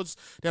episodes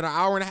that are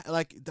hour and a half,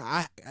 like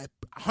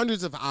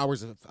hundreds of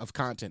hours of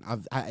content.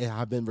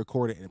 I've been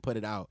recorded and put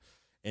it out,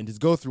 and just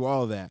go through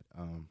all of that.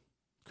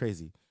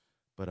 Crazy,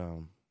 but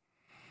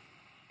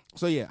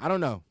so yeah, I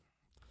don't know,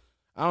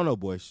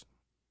 boys.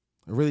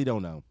 I really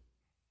don't know,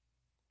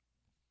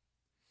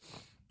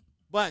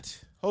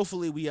 but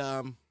hopefully we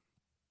can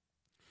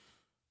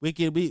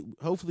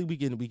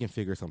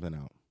figure something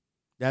out.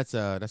 That's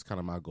kind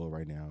of my goal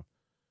right now,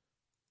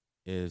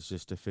 is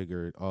just to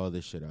figure all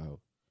this shit out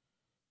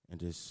and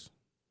just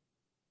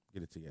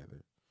get it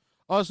together.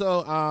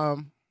 Also,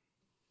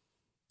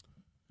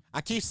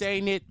 I keep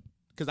saying it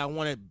because I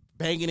want to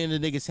bang it into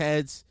niggas'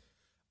 heads.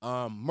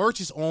 Merch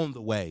is on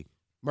the way.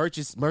 Merch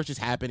is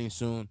happening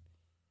soon.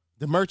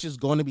 The merch is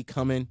going to be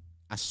coming.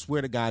 I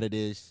swear to God it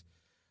is.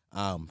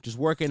 Just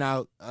working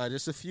out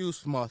just a few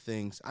small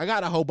things. I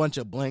got a whole bunch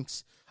of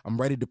blanks I'm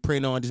ready to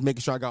print on, just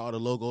making sure I got all the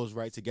logos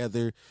right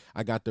together.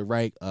 I got the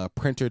right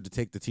printer to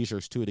take the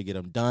t-shirts to get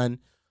them done.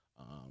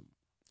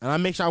 And I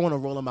make sure I want to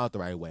roll them out the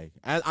right way.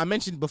 As I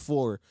mentioned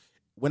before,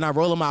 when I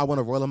roll them out, I want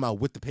to roll them out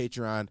with the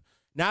Patreon.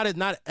 Not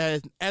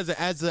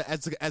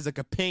as a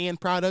companion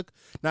product.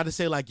 Not to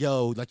say like,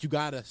 yo, like you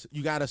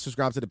gotta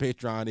subscribe to the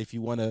Patreon if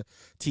you want a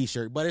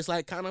t-shirt. But it's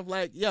like kind of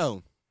like,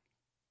 yo,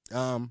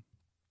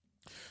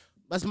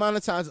 let's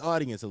monetize the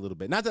audience a little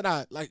bit. Not that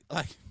I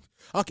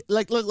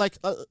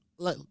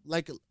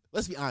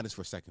let's be honest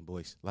for a second,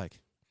 boys. Like,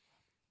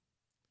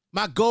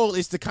 my goal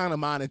is to kind of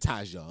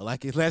monetize y'all.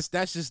 Like,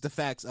 that's just the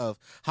facts of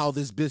how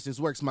this business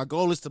works. My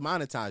goal is to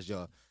monetize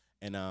y'all,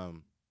 and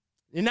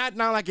not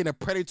like in a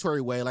predatory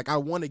way. Like, I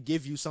want to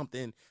give you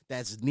something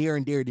that's near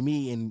and dear to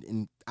me,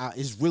 and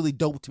is really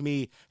dope to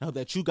me. I hope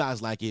that you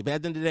guys like it. But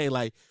at the end of the day,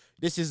 like,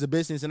 this is a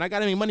business, and I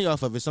gotta make money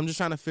off of it. So I'm just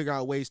trying to figure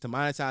out ways to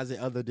monetize it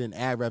other than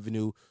ad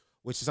revenue,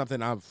 which is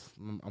something I'm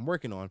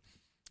working on.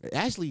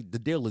 Actually, the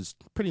deal is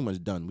pretty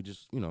much done. We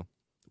just,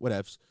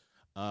 whatevs.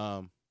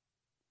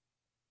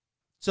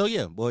 So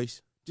yeah,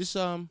 boys, just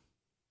want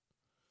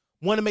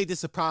to make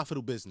this a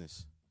profitable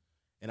business,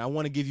 and I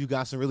want to give you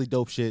guys some really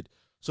dope shit.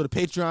 So the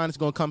Patreon is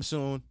gonna come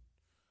soon.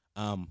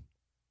 When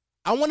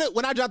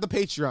I drop the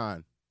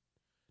Patreon,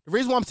 the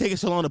reason why I'm taking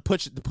so long to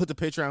put the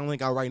Patreon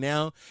link out right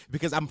now,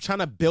 because I'm trying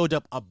to build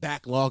up a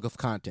backlog of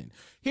content.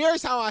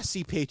 Here's how I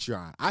see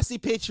Patreon. I see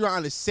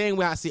Patreon the same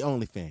way I see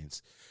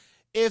OnlyFans.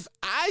 If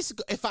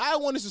I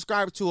want to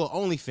subscribe to her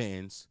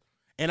OnlyFans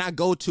and I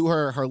go to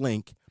her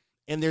link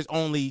and there's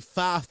only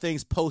 5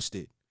 things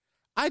posted,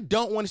 I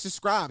don't want to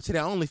subscribe to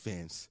that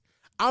OnlyFans.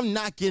 I'm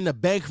not getting a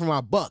bang for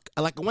my buck.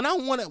 Like, when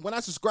I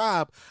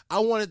subscribe, I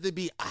want it to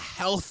be a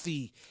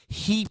healthy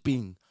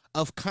heaping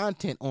of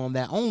content on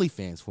that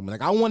OnlyFans for me.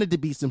 Like, I want it to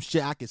be some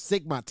shit I can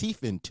sink my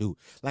teeth into,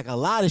 like a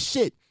lot of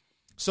shit.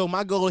 So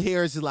my goal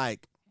here is to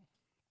like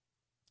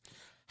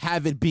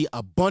have it be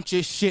a bunch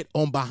of shit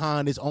on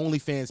behind this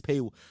behind its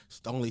Patreon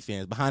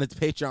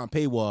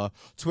paywall,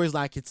 to where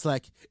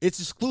it's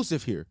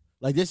exclusive here.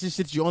 Like, this is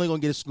shit you're only gonna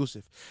get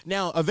exclusive.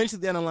 Now,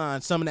 eventually down the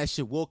line, some of that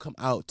shit will come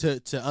out to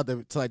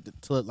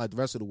the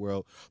rest of the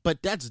world,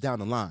 but that's down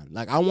the line.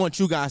 Like, I want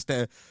you guys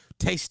to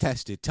taste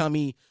test it. Tell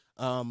me,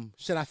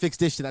 should I fix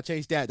this? Should I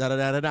change that?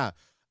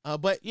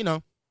 But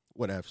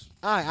whatever.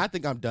 I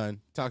think I'm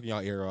done talking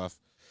y'all ear off.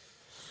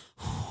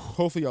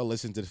 Hopefully y'all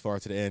listen to this far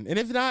to the end, and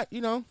if not,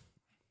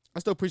 I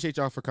still appreciate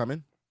y'all for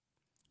coming.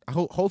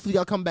 Hopefully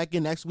y'all come back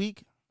in next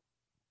week.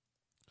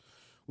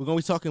 We're going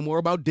to be talking more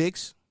about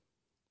dicks.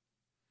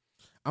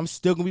 I'm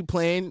still going to be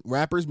playing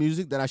rappers'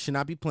 music that I should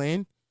not be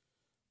playing.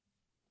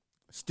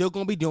 Still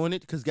going to be doing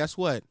it, because guess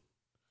what?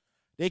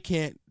 They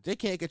can't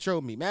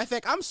control me. Matter of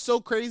fact, I'm so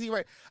crazy,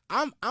 right?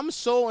 I'm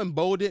so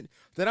emboldened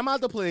that I'm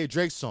about to play a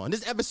Drake song.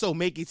 This episode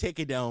may get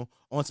taken down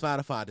on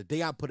Spotify the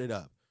day I put it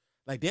up.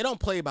 Like, they don't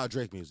play about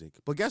Drake music.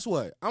 But guess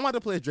what? I'm about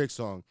to play a Drake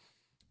song.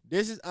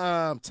 This is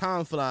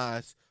Time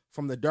Flies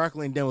from the Dark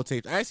Lane demo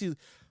tapes. Actually,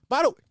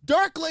 by the way,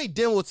 Dark Lane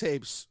demo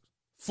tapes,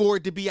 for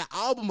it to be an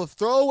album of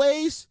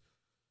throwaways,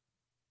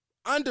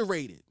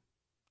 underrated.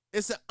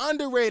 It's an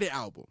underrated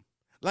album.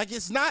 Like,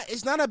 it's not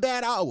a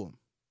bad album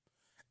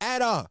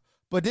at all.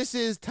 But this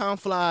is Time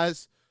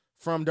Flies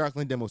from Dark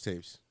Lane demo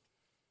tapes.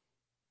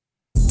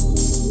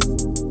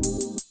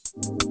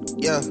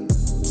 Yeah.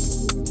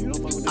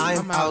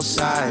 I'm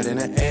outside in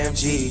an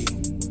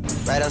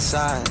AMG, right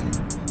outside.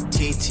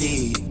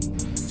 TT,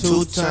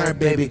 2-turn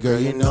baby girl,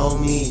 you know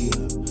me.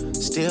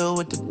 Still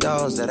with the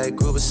dogs that I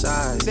grew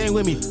beside. Stay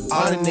with me.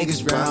 All the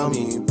niggas round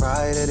me,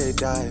 prior to they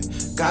die.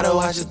 Gotta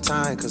watch the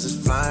time, cause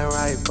it's flying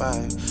right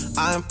by.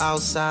 I'm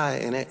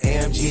outside in an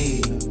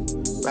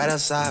AMG, right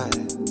outside,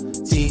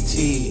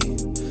 TT.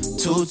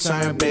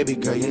 Two-turn, baby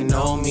girl, you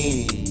know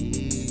me.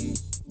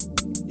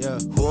 Yeah.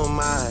 Who am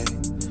I?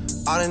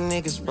 All the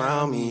niggas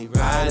around me,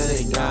 ride or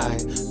they die.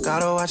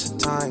 Gotta watch the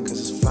time,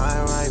 cause it's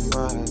flying right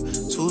by.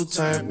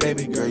 Two-turn,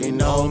 baby girl, you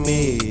know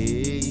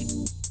me.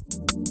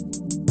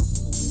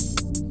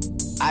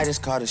 I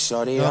just caught a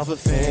shorty off a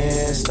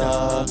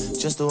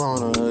Finsta. Just threw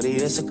on a hoodie,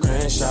 it's a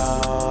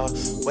Crenshaw.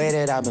 Way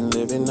that I've been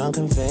living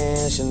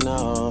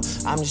unconventional.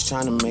 I'm just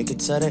trying to make it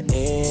to the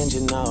end,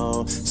 you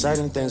know.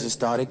 Certain things have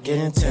started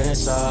getting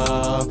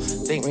tenser.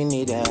 Think we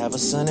need to have a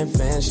son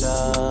adventure.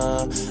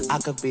 I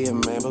could be a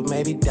man, but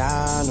maybe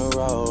down the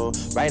road.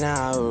 Right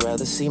now, I would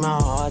rather see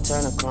my heart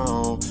turn to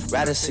chrome.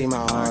 Rather see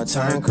my heart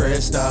turn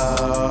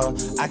crystal.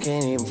 I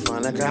can't even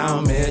front like I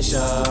don't miss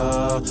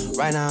ya.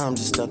 Right now, I'm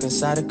just stuck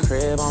inside a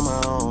crib on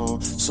my own.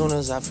 Soon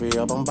as I free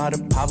up, I'm about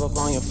to pop up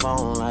on your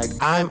phone. Like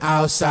I'm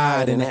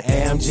outside in an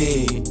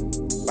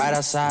AMG, right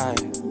outside,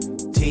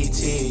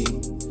 TT.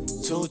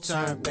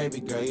 Two-turn,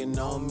 baby girl, you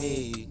know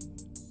me.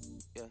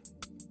 Yeah.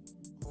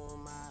 Who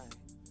am I?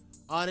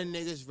 All the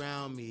niggas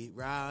round me,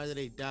 ride or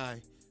they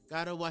die.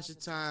 Gotta watch the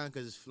time,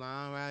 cause it's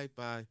flying right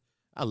by.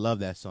 I love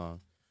that song.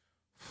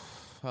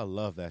 I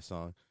love that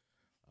song.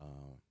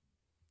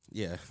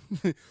 Yeah.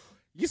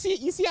 You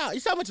see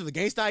how much of a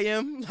gangster I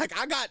am? Like,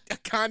 I got a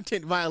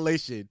content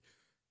violation.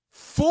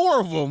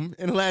 4 of them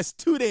in the last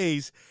 2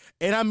 days.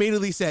 And I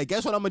immediately said,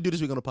 guess what I'm going to do this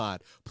week on the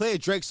pod? Play a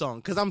Drake song.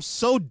 Because I'm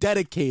so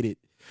dedicated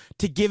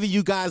to giving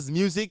you guys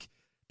music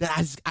that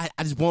I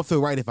just won't feel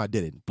right if I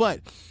didn't. But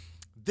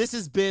this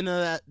has been,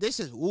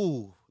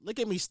 look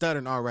at me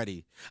stuttering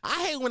already.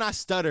 I hate when I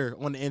stutter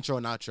on the intro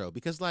and outro.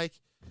 Because, like,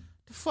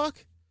 the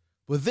fuck?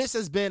 Well, this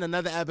has been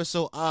another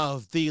episode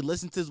of the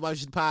Listen to This While You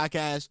Shit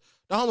podcast,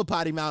 the home of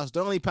Potty Mouse,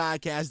 the only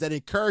podcast that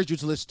encourages you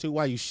to listen to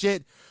while you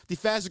shit, the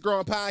fastest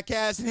growing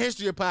podcast in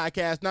history of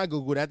podcasts. Not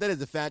Google that. That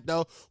is a fact,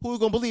 though. Who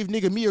gonna believe,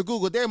 nigga, me or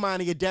Google? They're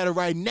minding your data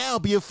right now.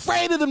 Be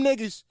afraid of them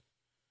niggas.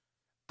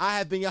 I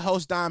have been your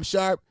host, Dom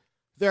Sharp.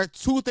 There are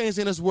 2 things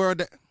in this world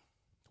that...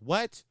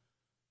 What?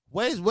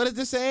 What is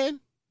this saying?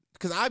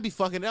 Because I be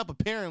fucking it up,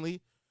 apparently.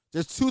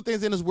 There's 2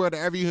 things in this world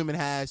that every human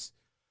has.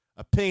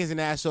 Opinions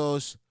and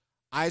assholes.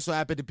 I so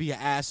happen to be an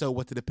asshole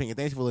with an opinion.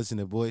 Thanks for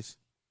listening, boys.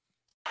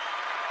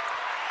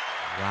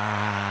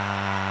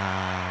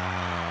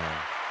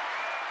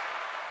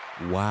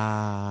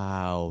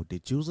 Wow.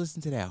 Did you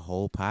listen to that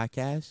whole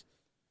podcast?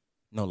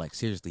 No, like,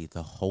 seriously,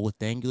 the whole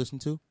thing you listened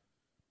to?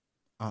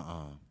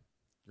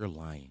 You're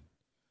lying.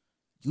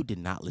 You did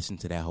not listen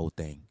to that whole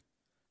thing.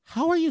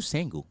 How are you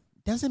single?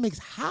 It doesn't make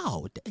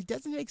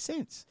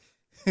sense.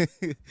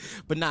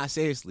 But nah,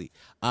 seriously.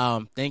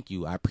 Thank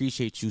you. I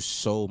appreciate you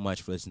so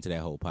much for listening to that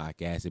whole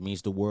podcast. It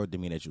means the world to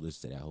me that you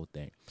listen to that whole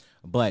thing.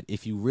 But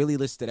if you really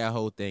listen to that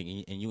whole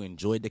thing and you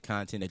enjoyed the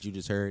content that you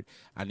just heard,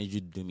 I need you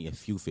to do me a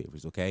few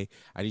favors, okay?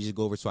 I need you to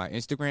go over to our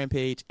Instagram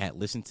page at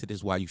Listen to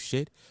This While You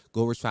Shit.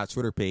 Go over to our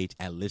Twitter page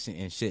at Listen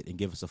and Shit and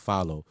give us a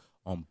follow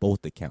on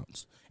both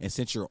accounts. And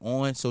since you're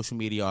on social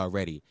media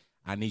already,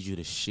 I need you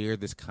to share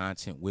this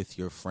content with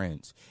your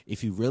friends.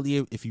 If you really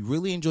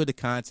enjoyed the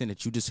content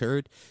that you just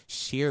heard,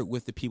 share it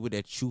with the people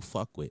that you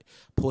fuck with.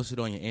 Post it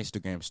on your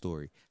Instagram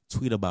story.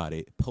 Tweet about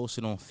it. Post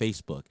it on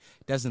Facebook.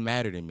 Doesn't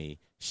matter to me.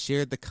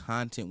 Share the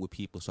content with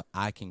people so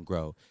I can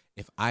grow.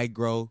 If I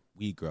grow,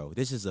 we grow.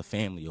 This is a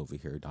family over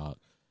here, dog.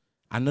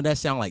 I know that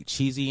sound like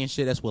cheesy and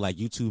shit. That's what like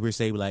YouTubers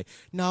say. Like,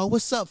 no,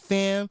 what's up,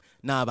 fam?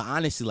 Nah, but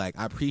honestly, like,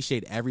 I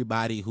appreciate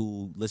everybody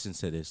who listens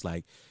to this.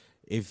 Like,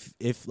 if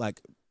like,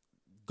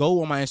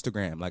 go on my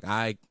Instagram. Like,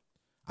 I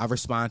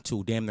respond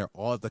to damn near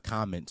all the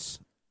comments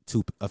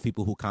of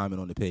people who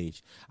comment on the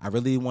page. I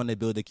really want to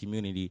build a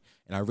community,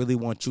 and I really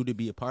want you to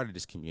be a part of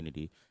this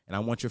community, and I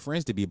want your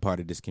friends to be a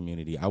part of this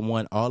community. I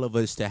want all of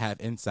us to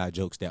have inside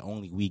jokes that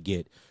only we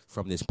get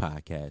from this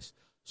podcast.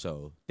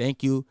 So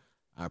thank you.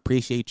 I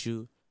appreciate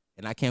you,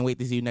 and I can't wait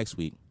to see you next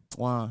week.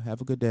 Wow,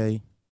 have a good day.